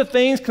the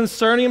things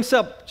concerning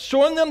himself,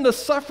 showing them the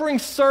suffering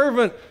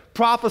servant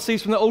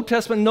prophecies from the Old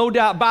Testament. No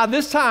doubt by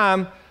this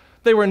time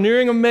they were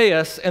nearing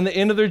Emmaus and the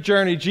end of their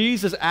journey.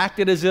 Jesus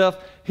acted as if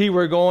he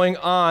were going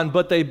on,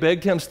 but they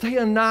begged him, "Stay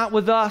a night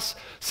with us,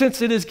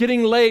 since it is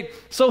getting late."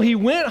 So he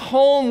went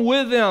home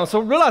with them. So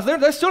realize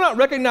they're still not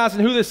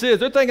recognizing who this is.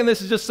 They're thinking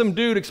this is just some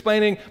dude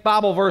explaining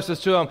Bible verses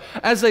to them.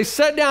 As they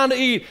sat down to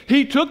eat,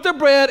 he took the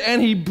bread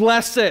and he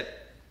blessed it.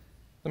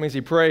 That means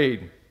he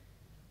prayed.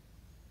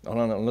 Oh,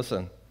 no,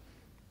 listen.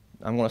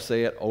 I'm going to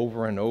say it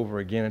over and over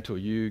again until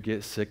you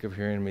get sick of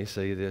hearing me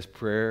say this.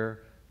 Prayer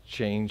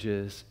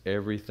changes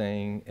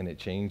everything, and it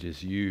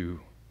changes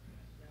you.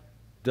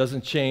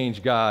 Doesn't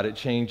change God, it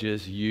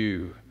changes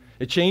you.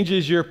 It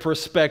changes your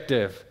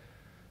perspective.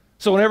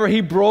 So whenever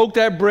he broke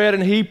that bread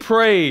and he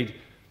prayed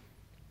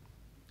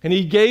and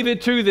he gave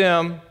it to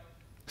them,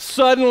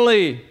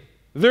 suddenly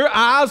their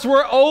eyes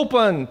were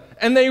open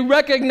and they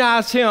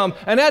recognized him.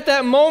 And at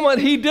that moment,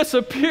 he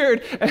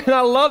disappeared. And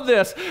I love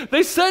this.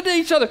 They said to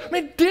each other,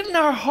 "Man, didn't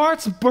our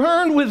hearts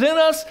burn within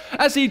us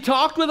as he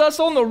talked with us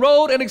on the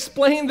road and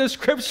explained the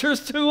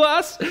scriptures to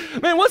us?"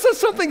 Man, wasn't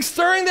something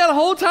stirring that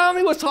whole time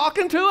he was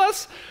talking to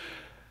us?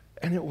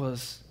 And it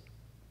was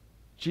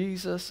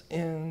Jesus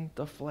in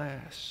the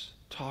flesh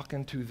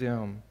talking to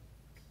them.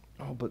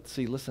 Oh, but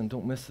see, listen,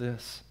 don't miss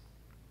this.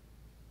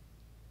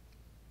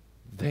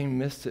 They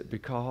missed it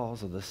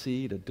because of the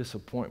seed of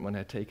disappointment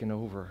had taken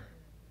over.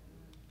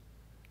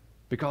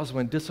 Because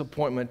when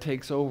disappointment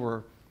takes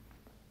over,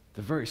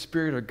 the very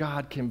Spirit of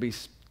God can be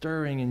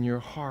stirring in your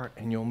heart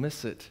and you'll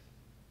miss it.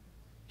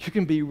 You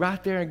can be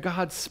right there and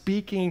God's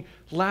speaking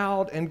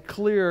loud and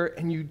clear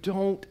and you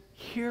don't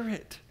hear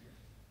it.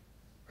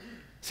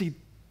 See,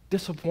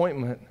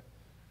 disappointment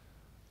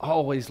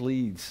always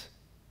leads,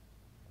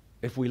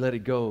 if we let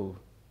it go,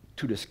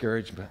 to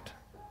discouragement.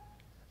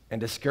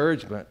 And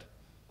discouragement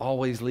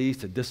always leads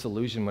to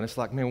disillusionment. It's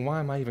like, man,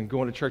 why am I even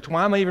going to church?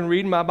 Why am I even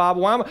reading my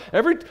Bible? I'm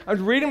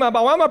reading my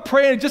Bible. Why am I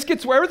praying?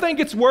 Everything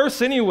gets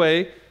worse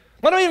anyway.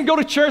 Why don't I even go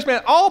to church,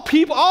 man? All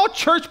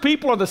church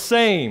people are the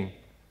same.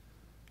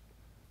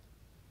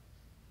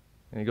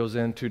 And he goes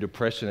into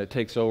depression. It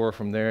takes over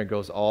from there. It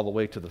goes all the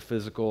way to the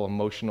physical,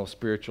 emotional,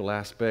 spiritual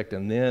aspect.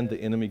 And then the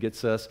enemy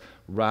gets us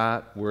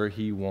right where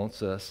he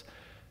wants us.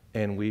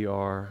 And we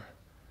are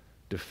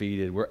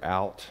defeated. We're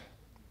out.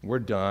 We're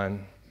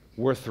done.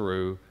 We're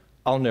through.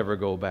 I'll never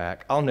go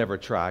back. I'll never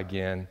try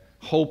again.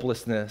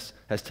 Hopelessness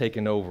has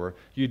taken over.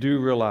 You do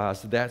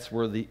realize that's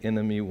where the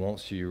enemy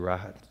wants you,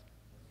 right?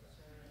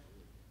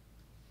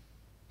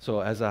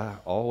 So as I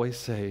always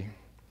say,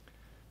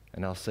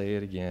 and I'll say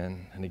it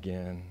again and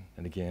again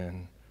and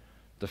again,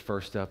 the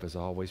first step is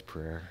always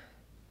prayer.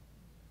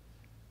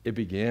 It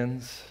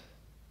begins,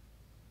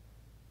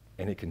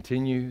 and it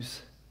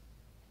continues,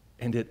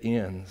 and it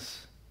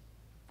ends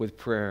with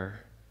prayer.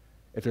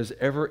 If there's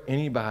ever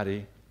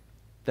anybody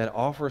that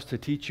offers to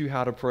teach you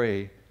how to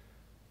pray,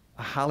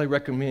 I highly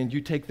recommend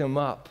you take them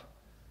up.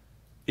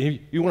 If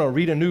you want to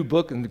read a new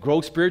book and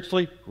grow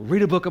spiritually,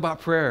 read a book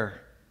about prayer.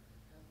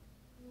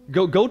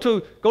 Go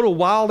to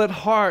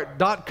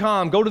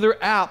wildatheart.com. Go to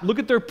their app. Look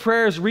at their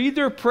prayers. Read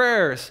their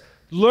prayers.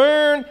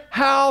 Learn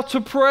how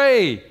to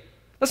pray.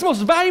 That's the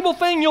most valuable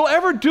thing you'll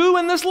ever do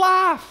in this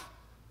life.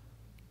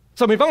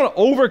 So if I'm going to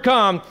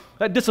overcome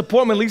that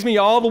disappointment leads me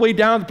all the way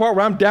down to the part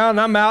where I'm down and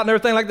I'm out and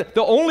everything like that.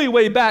 The only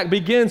way back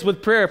begins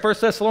with prayer. 1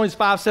 Thessalonians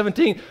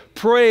 5:17,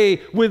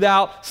 pray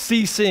without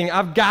ceasing.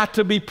 I've got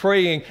to be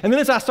praying. And then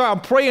as I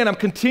start praying, I'm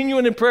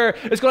continuing in prayer.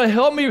 It's going to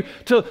help me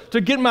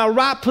to get my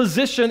right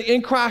position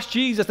in Christ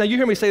Jesus. Now you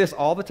hear me say this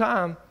all the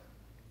time.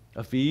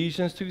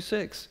 Ephesians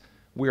 2:6.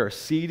 We are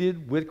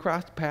seated with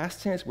Christ,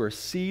 past tense. We're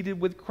seated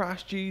with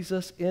Christ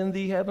Jesus in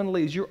the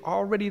heavenlies. You're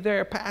already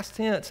there, past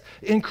tense,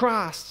 in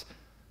Christ.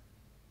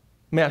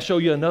 May I show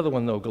you another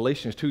one, though?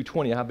 Galatians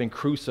 2:20, I've been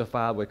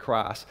crucified with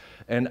Christ.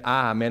 And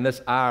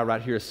this I right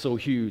here is so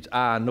huge.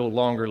 I no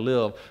longer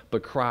live,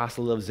 but Christ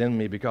lives in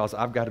me because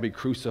I've got to be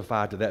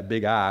crucified to that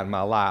big I in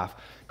my life.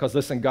 Because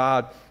listen,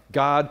 God,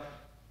 the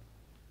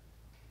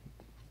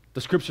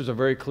scriptures are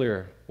very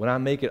clear. When I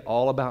make it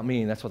all about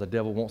me, and that's what the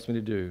devil wants me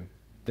to do,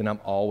 then I'm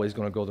always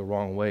going to go the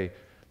wrong way.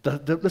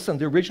 Listen,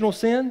 the original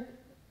sin,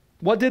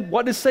 what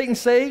did Satan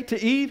say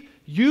to Eve?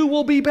 You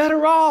will be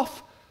better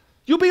off.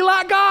 You'll be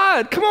like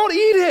God. Come on,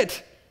 eat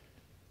it.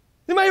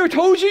 Anybody ever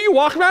told you you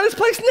walk around this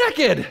place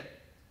naked?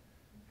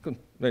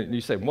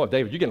 You say, well,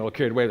 David, you're getting a little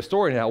carried away with the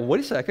story now. Well,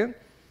 wait a second.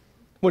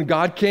 When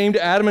God came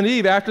to Adam and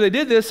Eve after they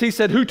did this, he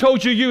said, who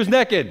told you was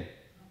naked?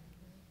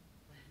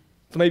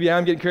 So maybe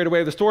I'm getting carried away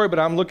with the story, but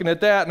I'm looking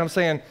at that and I'm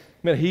saying,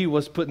 man, he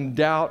was putting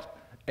doubt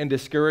and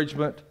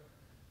discouragement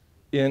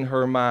in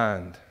her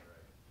mind.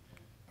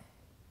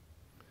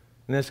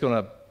 And it's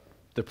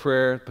the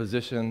prayer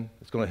position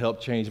is going to help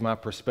change my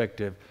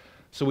perspective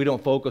so we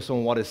don't focus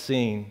on what is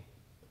seen.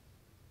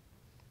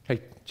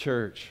 Hey,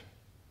 church,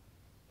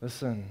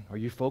 listen, are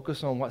you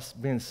focused on what's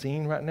being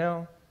seen right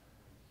now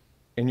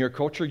in your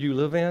culture you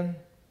live in?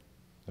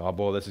 Oh,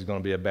 boy, this is going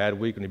to be a bad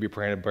week. We need to be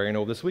praying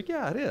over this week.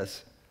 Yeah, it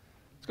is.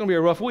 It's going to be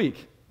a rough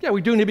week. Yeah,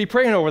 we do need to be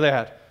praying over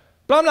that.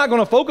 But I'm not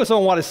going to focus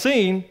on what is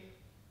seen.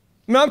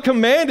 I mean, I'm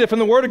commanded from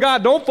the Word of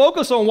God, don't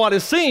focus on what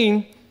is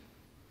seen,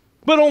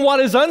 but on what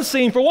is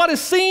unseen. For what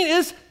is seen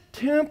is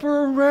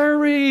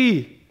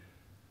temporary,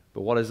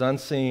 but what is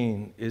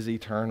unseen is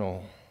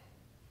eternal.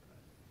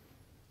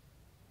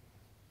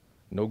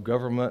 No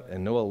government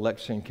and no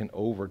election can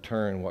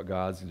overturn what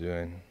God's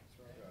doing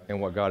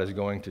and what God is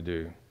going to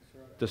do.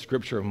 The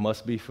scripture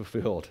must be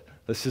fulfilled.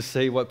 Let's just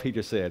say what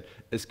Peter said.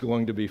 It's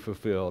going to be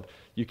fulfilled.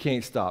 You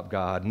can't stop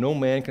God. No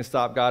man can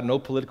stop God. No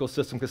political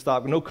system can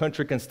stop. No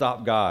country can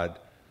stop God.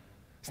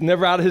 It's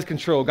never out of his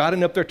control. God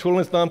isn't up there twiddling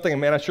his thumb thinking,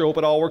 man, I sure hope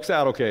it all works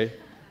out okay.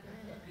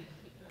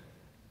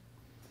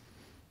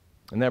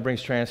 And that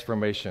brings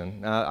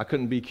transformation. Now, I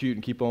couldn't be cute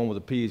and keep on with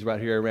the peas right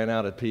here. I ran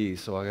out of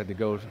peas, so I had to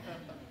go.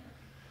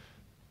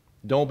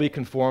 Don't be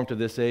conformed to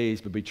this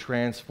age, but be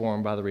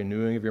transformed by the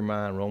renewing of your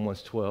mind,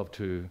 Romans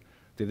 12:2.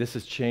 This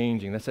is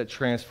changing. That's that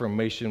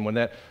transformation. When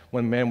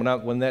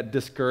that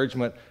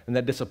discouragement and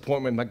that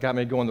disappointment got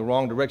me going the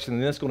wrong direction,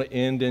 and then it's going to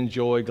end in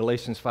joy.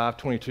 Galatians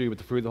 5:22. But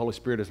the fruit of the Holy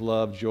Spirit is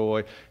love,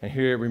 joy. And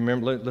here,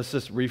 remember, let's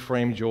just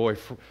reframe joy.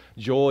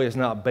 Joy is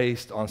not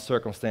based on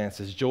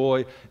circumstances.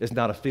 Joy is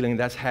not a feeling.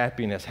 That's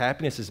happiness.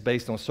 Happiness is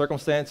based on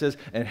circumstances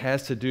and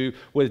has to do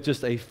with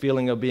just a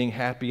feeling of being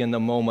happy in the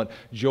moment.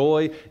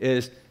 Joy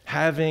is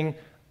having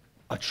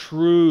a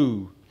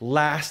true,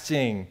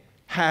 lasting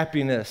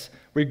happiness,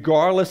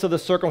 regardless of the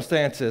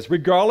circumstances,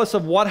 regardless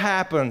of what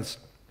happens.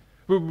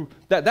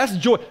 That's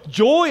joy.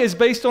 Joy is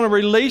based on a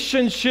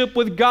relationship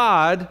with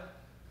God,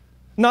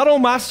 not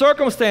on my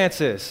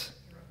circumstances.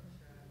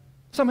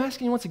 So I'm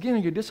asking you once again, are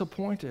you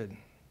disappointed?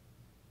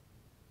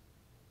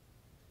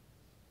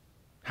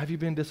 Have you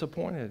been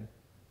disappointed?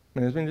 I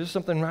mean, there's just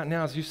something right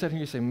now as you sit here,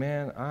 you say,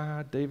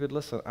 man, David,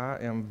 listen, I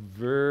am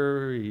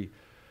very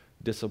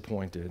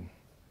disappointed.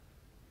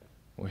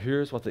 Well,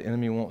 here's what the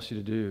enemy wants you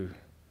to do,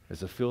 is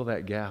to fill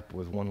that gap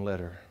with one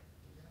letter.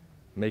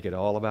 Make it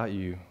all about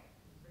you.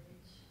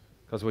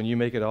 Because when you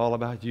make it all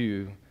about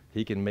you,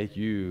 he can make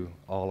you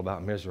all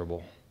about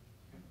miserable.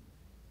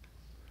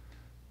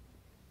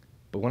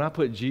 But when I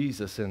put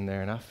Jesus in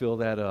there and I fill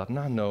that up, and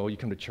I know you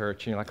come to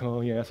church and you're like,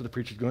 oh, yeah, that's what the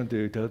preacher's going to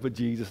do. Tell us put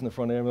Jesus in the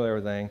front of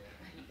everything.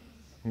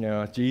 You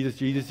know, Jesus,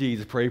 Jesus,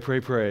 Jesus, pray, pray,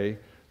 pray.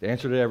 The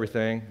answer to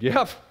everything.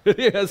 Yep,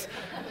 it is.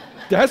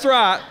 That's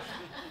right.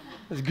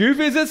 As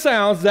goofy as it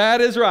sounds,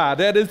 that is right.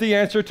 That is the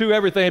answer to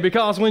everything.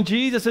 Because when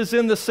Jesus is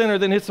in the center,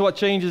 then it's what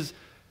changes.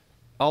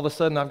 All of a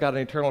sudden, I've got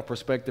an eternal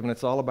perspective, and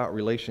it's all about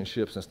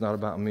relationships, and it's not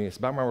about me. It's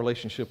about my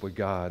relationship with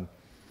God.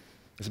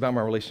 It's about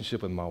my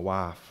relationship with my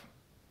wife,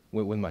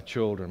 with my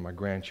children, my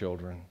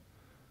grandchildren,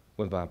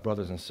 with my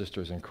brothers and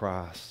sisters in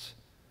Christ.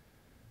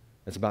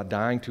 It's about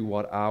dying to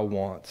what I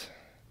want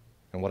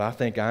and what I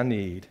think I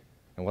need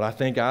and what I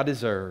think I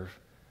deserve,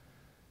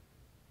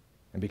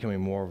 and becoming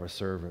more of a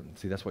servant.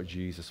 See, that's what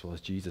Jesus was.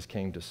 Jesus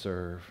came to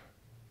serve.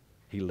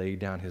 He laid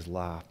down his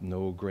life.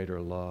 No greater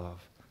love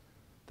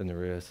than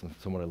there is than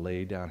someone to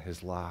lay down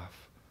his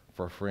life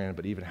for a friend,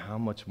 but even how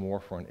much more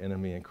for an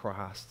enemy in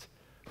Christ.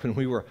 When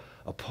we were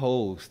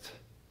opposed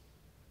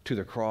to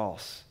the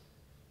cross,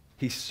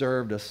 he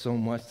served us so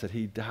much that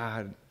he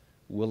died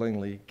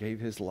willingly, gave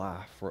his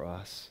life for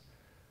us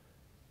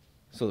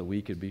so that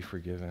we could be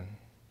forgiven,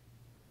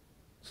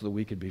 so that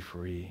we could be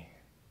free,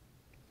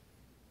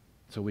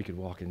 so we could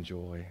walk in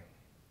joy.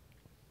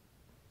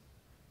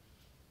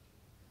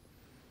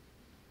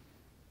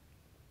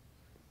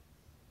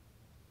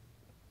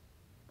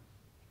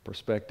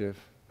 Perspective.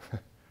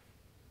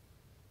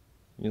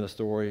 You know the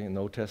story in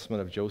the Old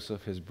Testament of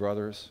Joseph, his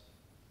brothers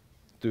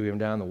threw him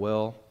down the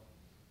well,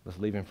 let's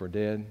leave him for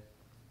dead.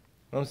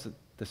 Once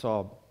they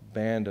saw a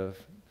band of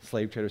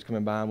slave traders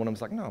coming by, and one of them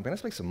was like, no, man,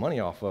 let's make some money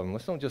off of him.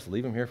 Let's don't just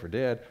leave him here for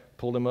dead.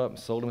 Pulled him up and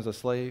sold him as a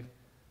slave.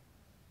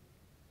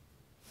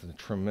 It's a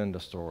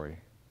tremendous story.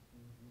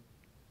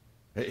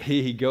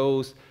 He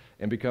goes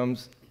and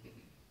becomes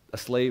a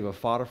slave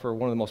of Potiphar,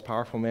 one of the most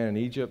powerful men in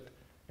Egypt,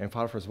 and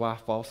Potiphar's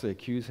wife falsely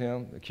accuses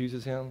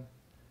him,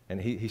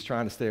 and he's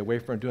trying to stay away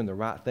from her, doing the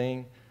right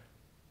thing.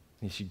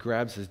 And she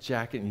grabs his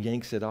jacket and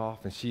yanks it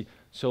off, and she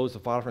shows the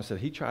Potiphar and said,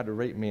 he tried to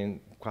rape me, and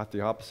quite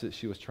the opposite.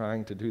 She was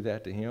trying to do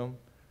that to him.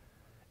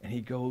 And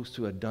he goes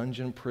to a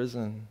dungeon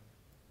prison.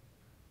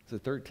 Is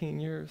it 13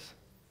 years?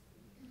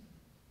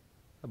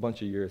 A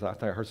bunch of years. I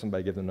think I heard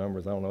somebody give the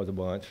numbers. I don't know, it's a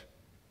bunch.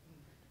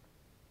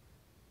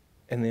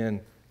 And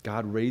then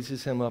God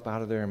raises him up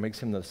out of there and makes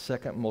him the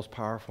second most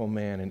powerful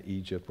man in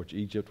Egypt, which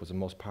Egypt was the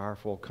most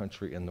powerful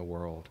country in the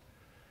world.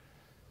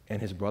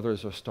 And his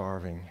brothers are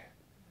starving,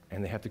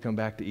 and they have to come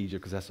back to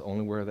Egypt because that's the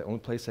only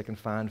place they can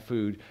find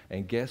food.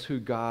 And guess who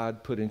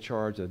God put in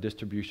charge of the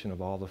distribution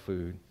of all the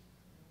food?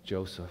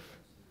 Joseph.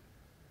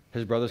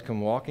 His brothers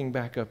come walking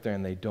back up there,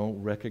 and they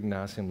don't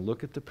recognize him.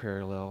 Look at the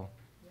parallel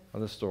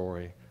of the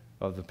story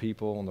of the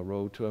people on the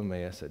road to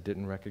Emmaus that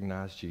didn't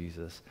recognize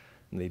Jesus,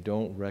 and they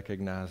don't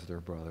recognize their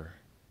brother.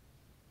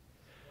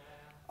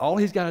 All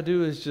he's got to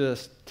do is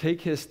just take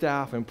his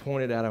staff and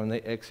point it at him, and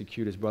they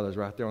execute his brothers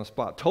right there on the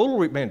spot.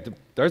 Man,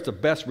 there's the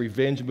best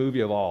revenge movie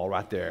of all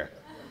right there.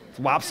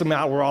 Wipes them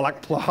out. We're all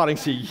like plotting.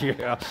 See,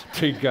 yeah,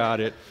 they got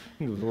it.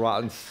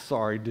 Rotten,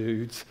 sorry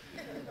dudes.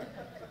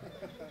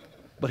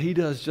 But he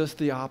does just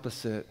the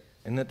opposite.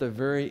 And at the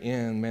very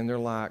end, man, they're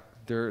like,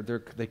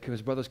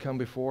 his brothers come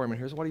before him, and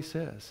here's what he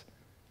says.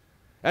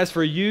 As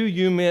for you,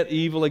 you meant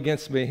evil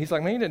against me. He's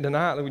like, man, you didn't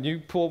deny it. When you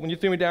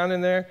threw me down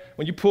in there,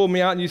 when you pulled me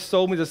out and you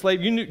sold me as a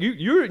slave,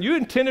 you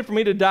intended for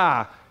me to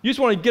die. You just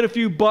want to get a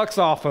few bucks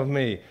off of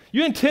me.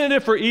 You intended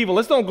it for evil.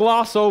 Let's don't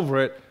gloss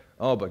over it.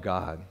 Oh, but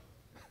God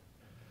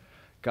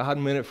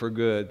meant it for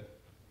good,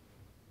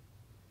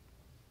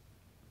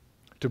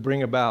 to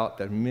bring about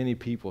that many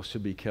people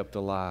should be kept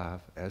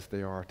alive as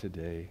they are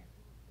today.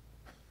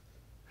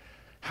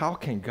 How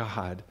can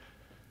God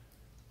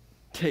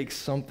take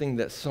something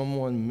that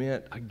someone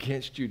meant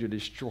against you to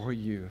destroy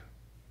you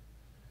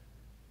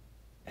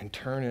and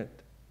turn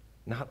it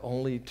not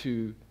only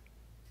to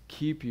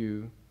keep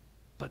you,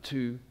 but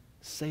to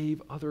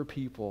save other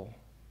people?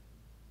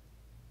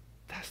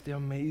 That's the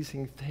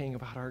amazing thing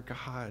about our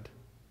God.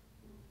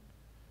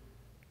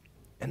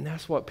 And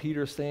that's what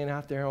Peter's saying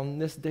out there on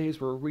this day as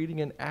we're reading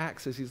in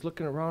Acts, as he's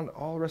looking around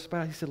all the rest of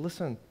it. He said,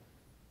 listen,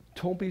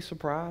 don't be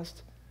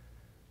surprised.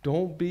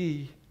 Don't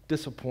be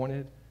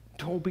disappointed.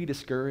 Don't be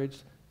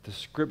discouraged. The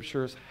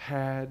scriptures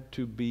had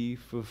to be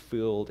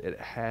fulfilled. It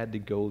had to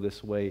go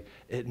this way.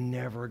 It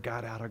never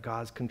got out of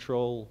God's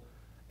control.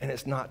 And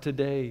it's not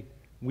today.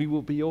 We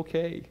will be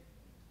okay,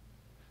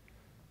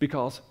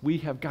 because we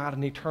have got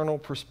an eternal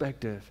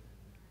perspective.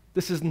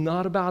 This is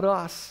not about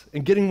us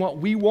and getting what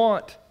we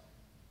want.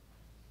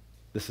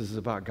 This is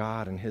about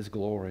God and his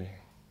glory.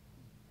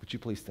 Would you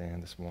please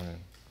stand this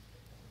morning?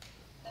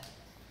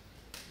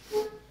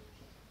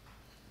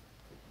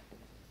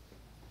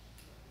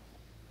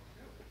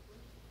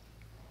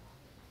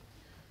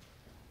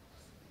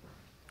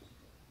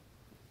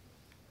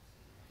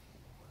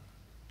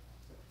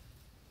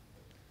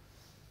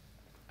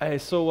 Hey,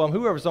 so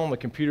whoever's on the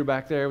computer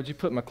back there, would you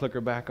put my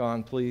clicker back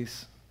on,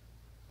 please?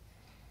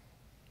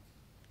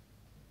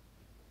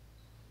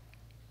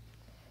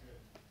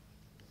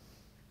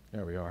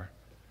 There we are.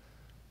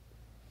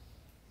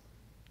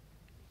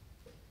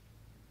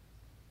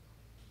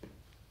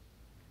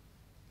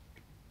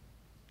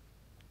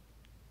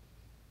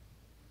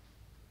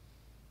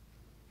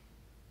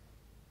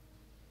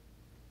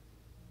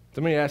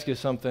 Let me ask you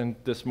something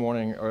this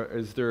morning.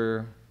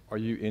 Are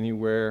you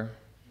anywhere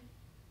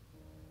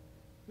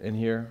in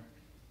here?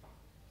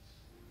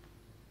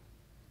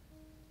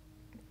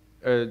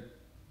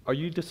 Are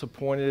you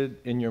disappointed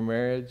in your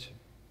marriage?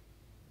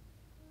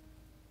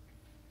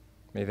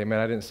 Maybe you think, man,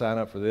 I didn't sign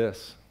up for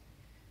this.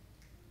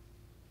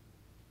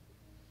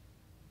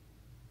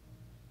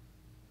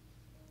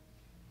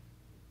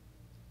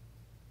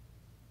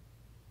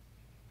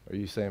 Are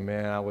you saying,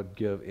 man, I would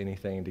give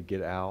anything to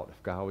get out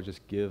if God would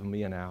just give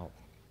me an out?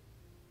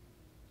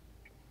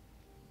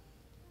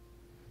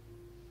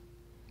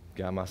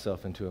 Got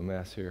myself into a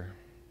mess here.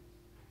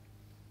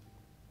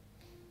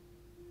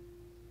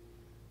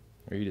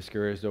 Are you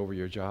discouraged over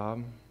your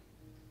job?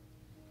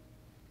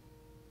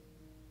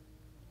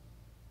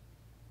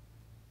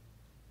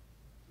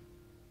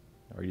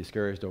 Are you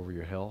discouraged over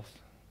your health?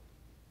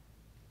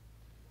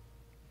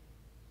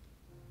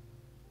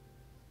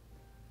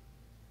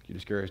 Are you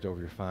discouraged over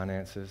your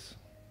finances?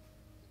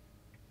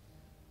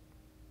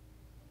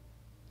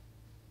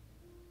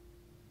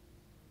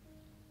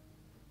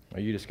 Are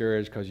you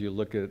discouraged because you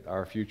look at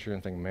our future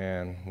and think,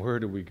 man, where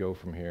do we go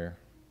from here?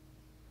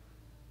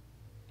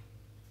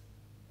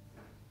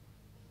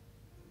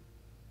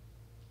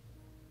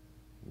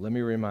 Let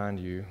me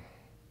remind you,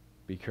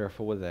 be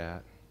careful with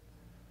that.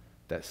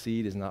 That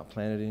seed is not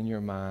planted in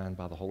your mind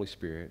by the Holy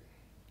Spirit.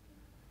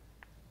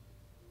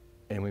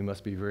 And we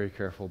must be very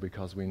careful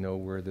because we know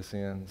where this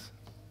ends.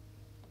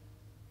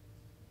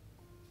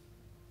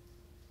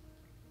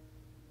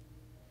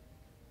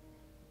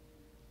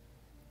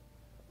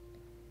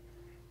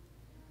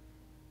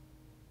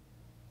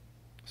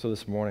 So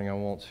this morning I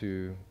want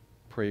to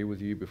pray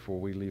with you before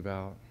we leave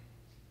out.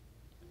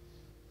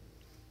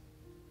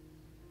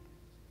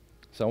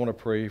 So I want to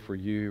pray for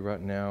you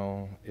right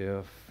now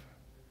if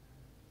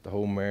the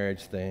whole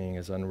marriage thing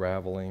is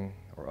unraveling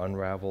or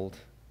unraveled.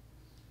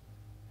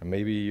 And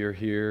maybe you're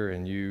here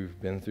and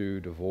you've been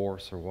through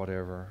divorce or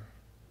whatever,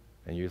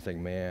 and you think,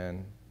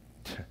 man,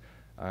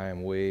 I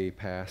am way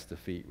past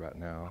defeat right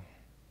now.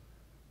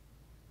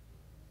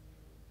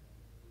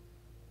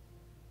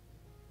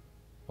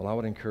 Well, I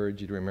would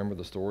encourage you to remember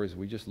the stories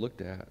we just looked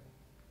at.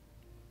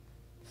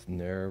 It's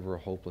never a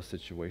hopeless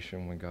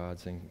situation when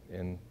God's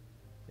in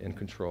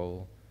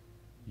control.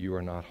 You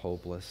are not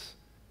hopeless.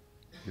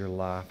 Your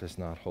life is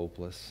not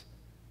hopeless.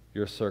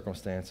 Your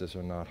circumstances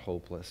are not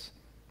hopeless.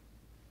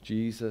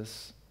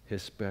 Jesus,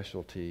 his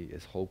specialty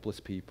is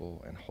hopeless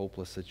people and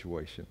hopeless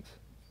situations.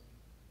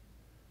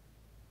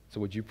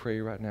 So would you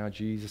pray right now?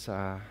 Jesus,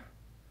 I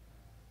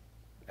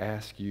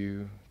ask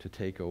you to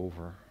take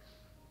over.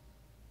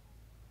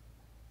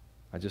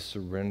 I just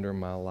surrender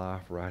my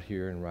life right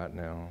here and right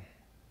now.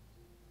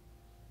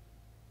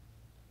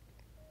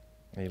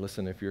 Hey,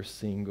 listen, if you're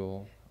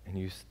single and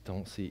you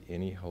don't see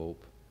any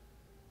hope,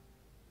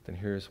 then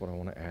here's what I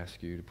want to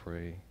ask you to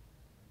pray.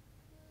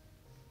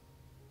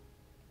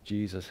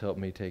 Jesus, help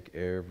me take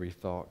every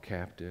thought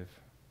captive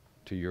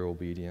to your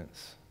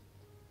obedience.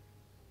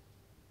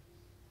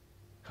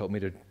 Help me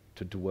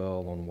to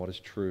dwell on what is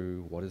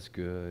true, what is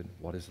good,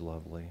 what is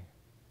lovely.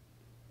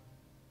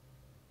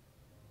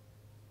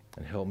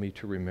 And help me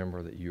to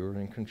remember that you're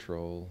in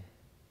control.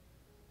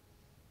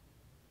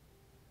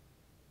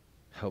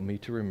 Help me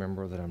to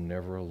remember that I'm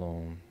never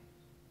alone.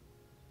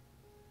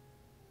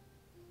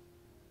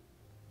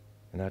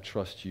 And I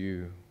trust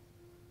you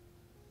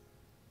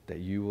that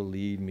you will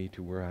lead me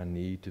to where I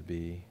need to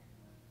be,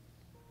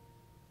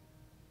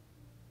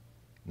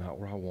 not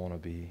where I want to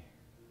be.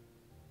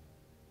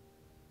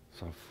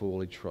 So I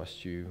fully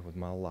trust you with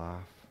my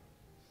life.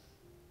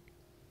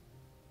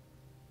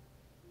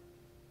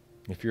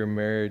 If your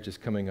marriage is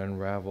coming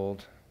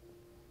unraveled,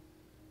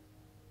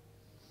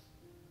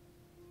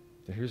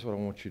 then here's what I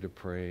want you to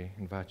pray.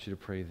 I invite you to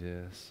pray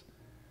this.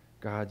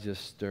 God,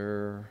 just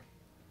stir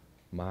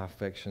my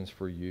affections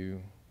for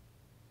you.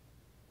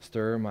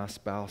 Stir my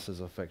spouse's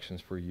affections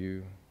for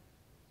you.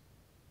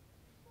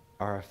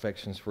 Our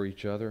affections for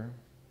each other.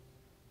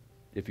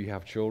 If you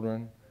have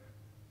children,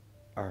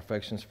 our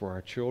affections for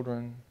our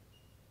children.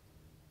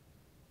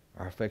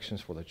 Our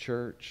affections for the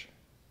church.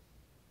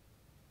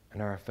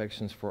 And our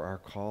affections for our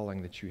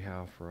calling that you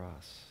have for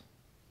us.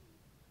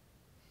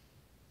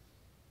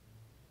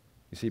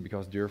 You see,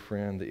 because, dear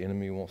friend, the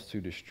enemy wants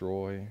to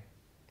destroy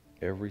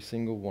every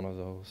single one of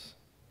those.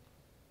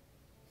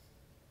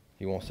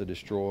 He wants to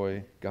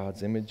destroy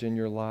God's image in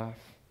your life.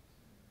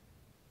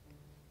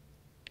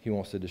 He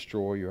wants to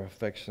destroy your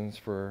affections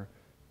for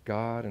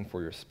God and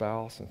for your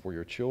spouse and for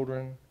your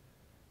children.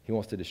 He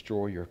wants to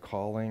destroy your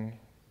calling.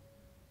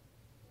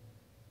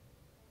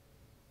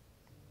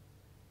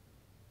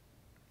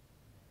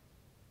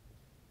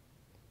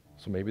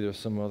 So maybe there's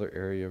some other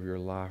area of your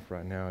life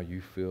right now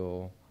you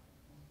feel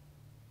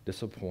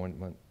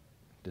disappointment,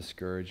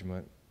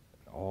 discouragement,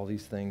 all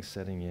these things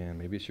setting in.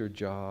 Maybe it's your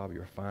job,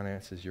 your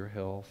finances, your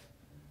health.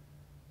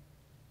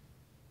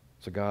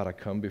 So God, I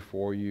come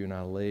before you and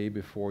I lay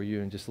before you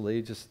and just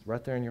lay just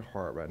right there in your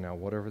heart right now,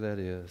 whatever that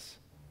is.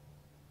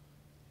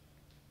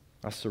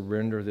 I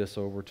surrender this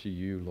over to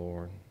you,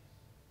 Lord.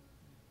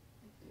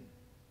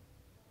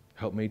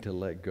 Help me to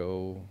let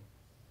go,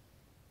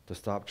 to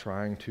stop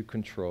trying to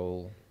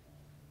control,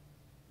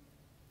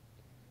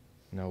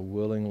 and I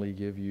willingly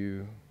give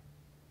you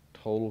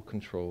total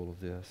control of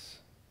this.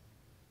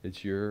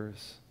 It's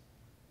yours.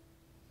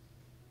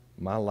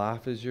 My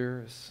life is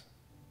yours.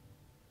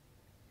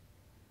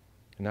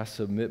 And I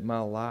submit my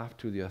life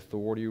to the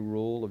authority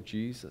rule of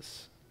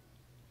Jesus.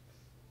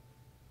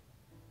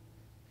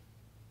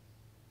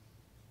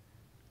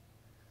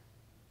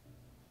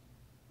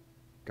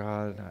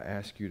 God, I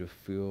ask you to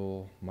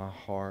fill my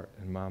heart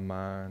and my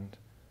mind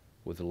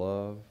with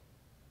love,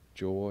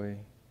 joy,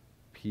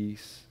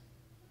 peace,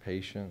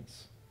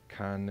 patience,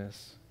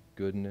 kindness,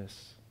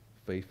 goodness,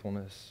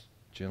 faithfulness,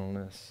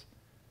 gentleness,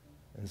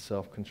 and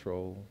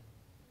self-control.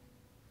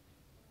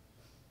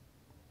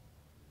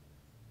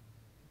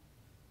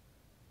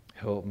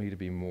 Help me to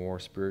be more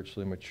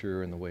spiritually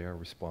mature in the way I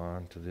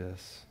respond to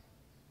this.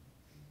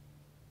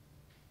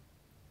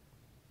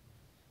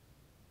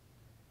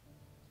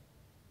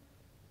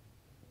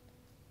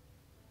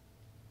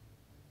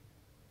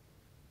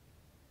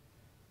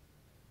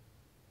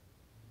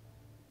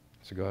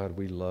 So God,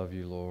 we love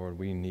you, Lord.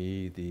 We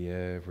need thee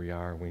every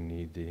hour we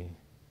need thee.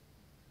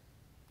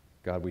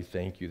 God, we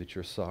thank you that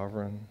you're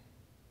sovereign,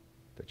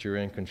 that you're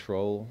in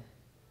control.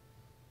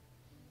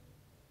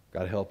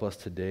 God, help us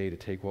today to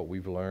take what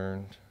we've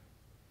learned.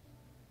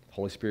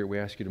 Holy Spirit, we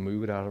ask you to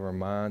move it out of our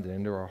mind and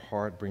into our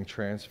heart, bring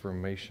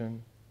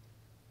transformation.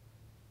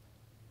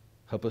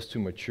 Help us to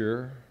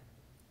mature.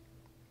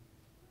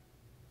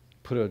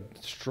 Put a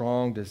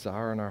strong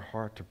desire in our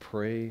heart to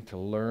pray, to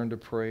learn to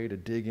pray, to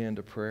dig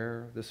into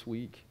prayer this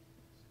week.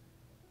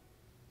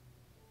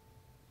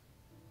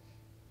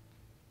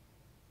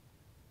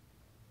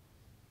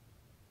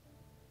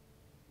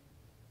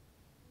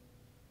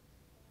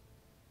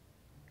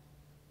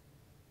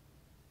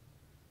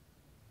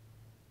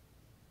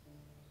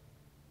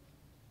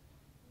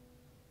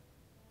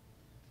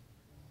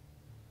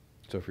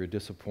 So if you're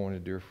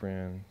disappointed, dear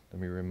friend,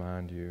 let me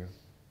remind you,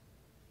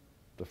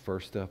 the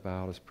first step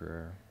out is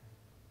prayer.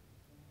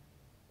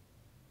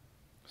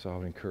 So I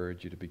would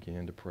encourage you to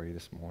begin to pray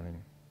this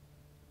morning.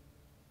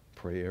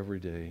 Pray every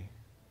day,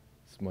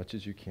 as much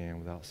as you can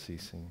without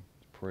ceasing.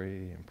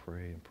 Pray and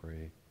pray and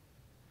pray.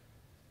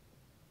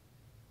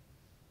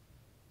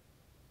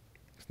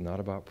 It's not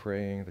about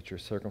praying that your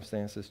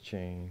circumstances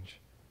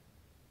change,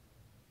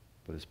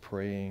 but it's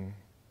praying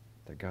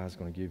that God's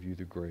going to give you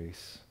the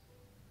grace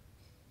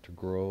to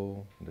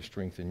grow and to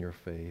strengthen your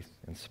faith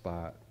in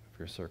spite of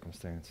your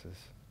circumstances.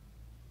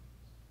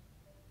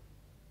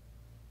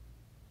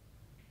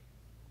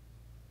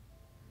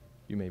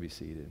 You may be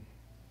seated.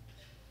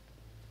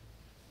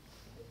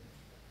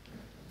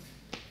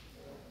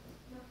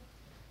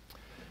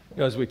 You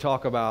know, as we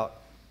talk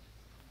about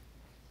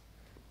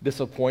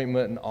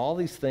disappointment and all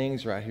these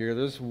things right here,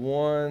 there's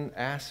one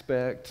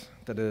aspect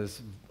that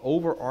is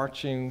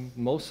overarching,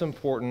 most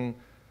important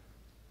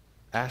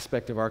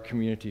aspect of our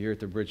community here at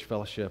the Bridge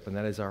Fellowship, and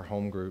that is our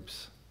home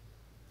groups.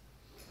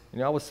 You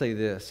know, I would say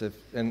this,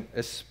 and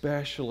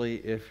especially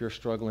if you're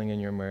struggling in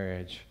your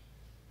marriage,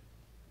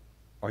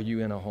 are you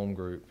in a home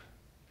group?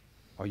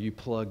 Are you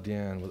plugged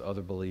in with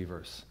other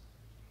believers?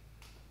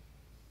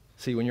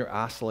 See, when you're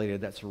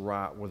isolated, that's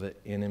right where the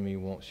enemy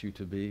wants you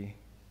to be.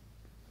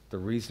 The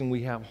reason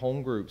we have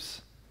home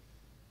groups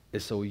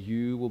is so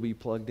you will be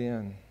plugged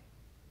in,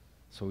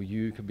 so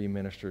you can be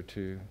ministered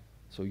to,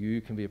 so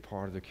you can be a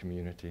part of the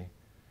community.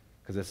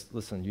 Because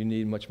listen, you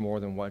need much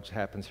more than what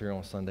happens here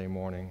on Sunday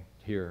morning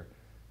here.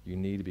 You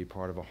need to be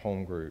part of a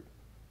home group.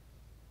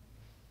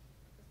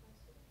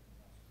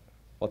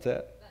 What's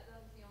that?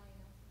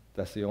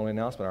 That's the only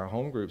announcement. Our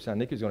home groups. Now,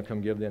 Nikki's going to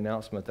come give the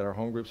announcement that our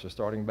home groups are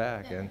starting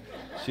back. And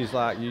she's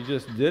like, you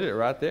just did it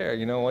right there.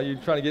 You know, why are you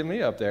trying to get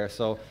me up there?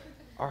 So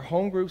our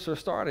home groups are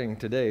starting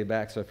today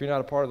back. So if you're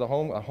not a part of a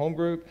home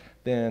group,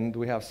 then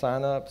we have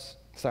sign-ups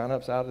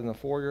out in the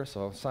foyer.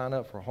 So sign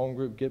up for a home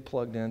group. Get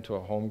plugged into a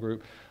home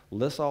group.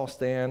 Let's all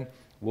stand.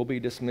 We'll be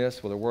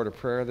dismissed with a word of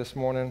prayer this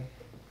morning.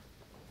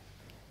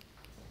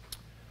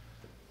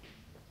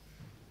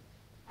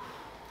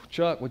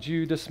 Chuck, would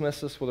you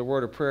dismiss us with a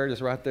word of prayer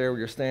just right there where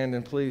you're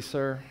standing, please,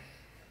 sir?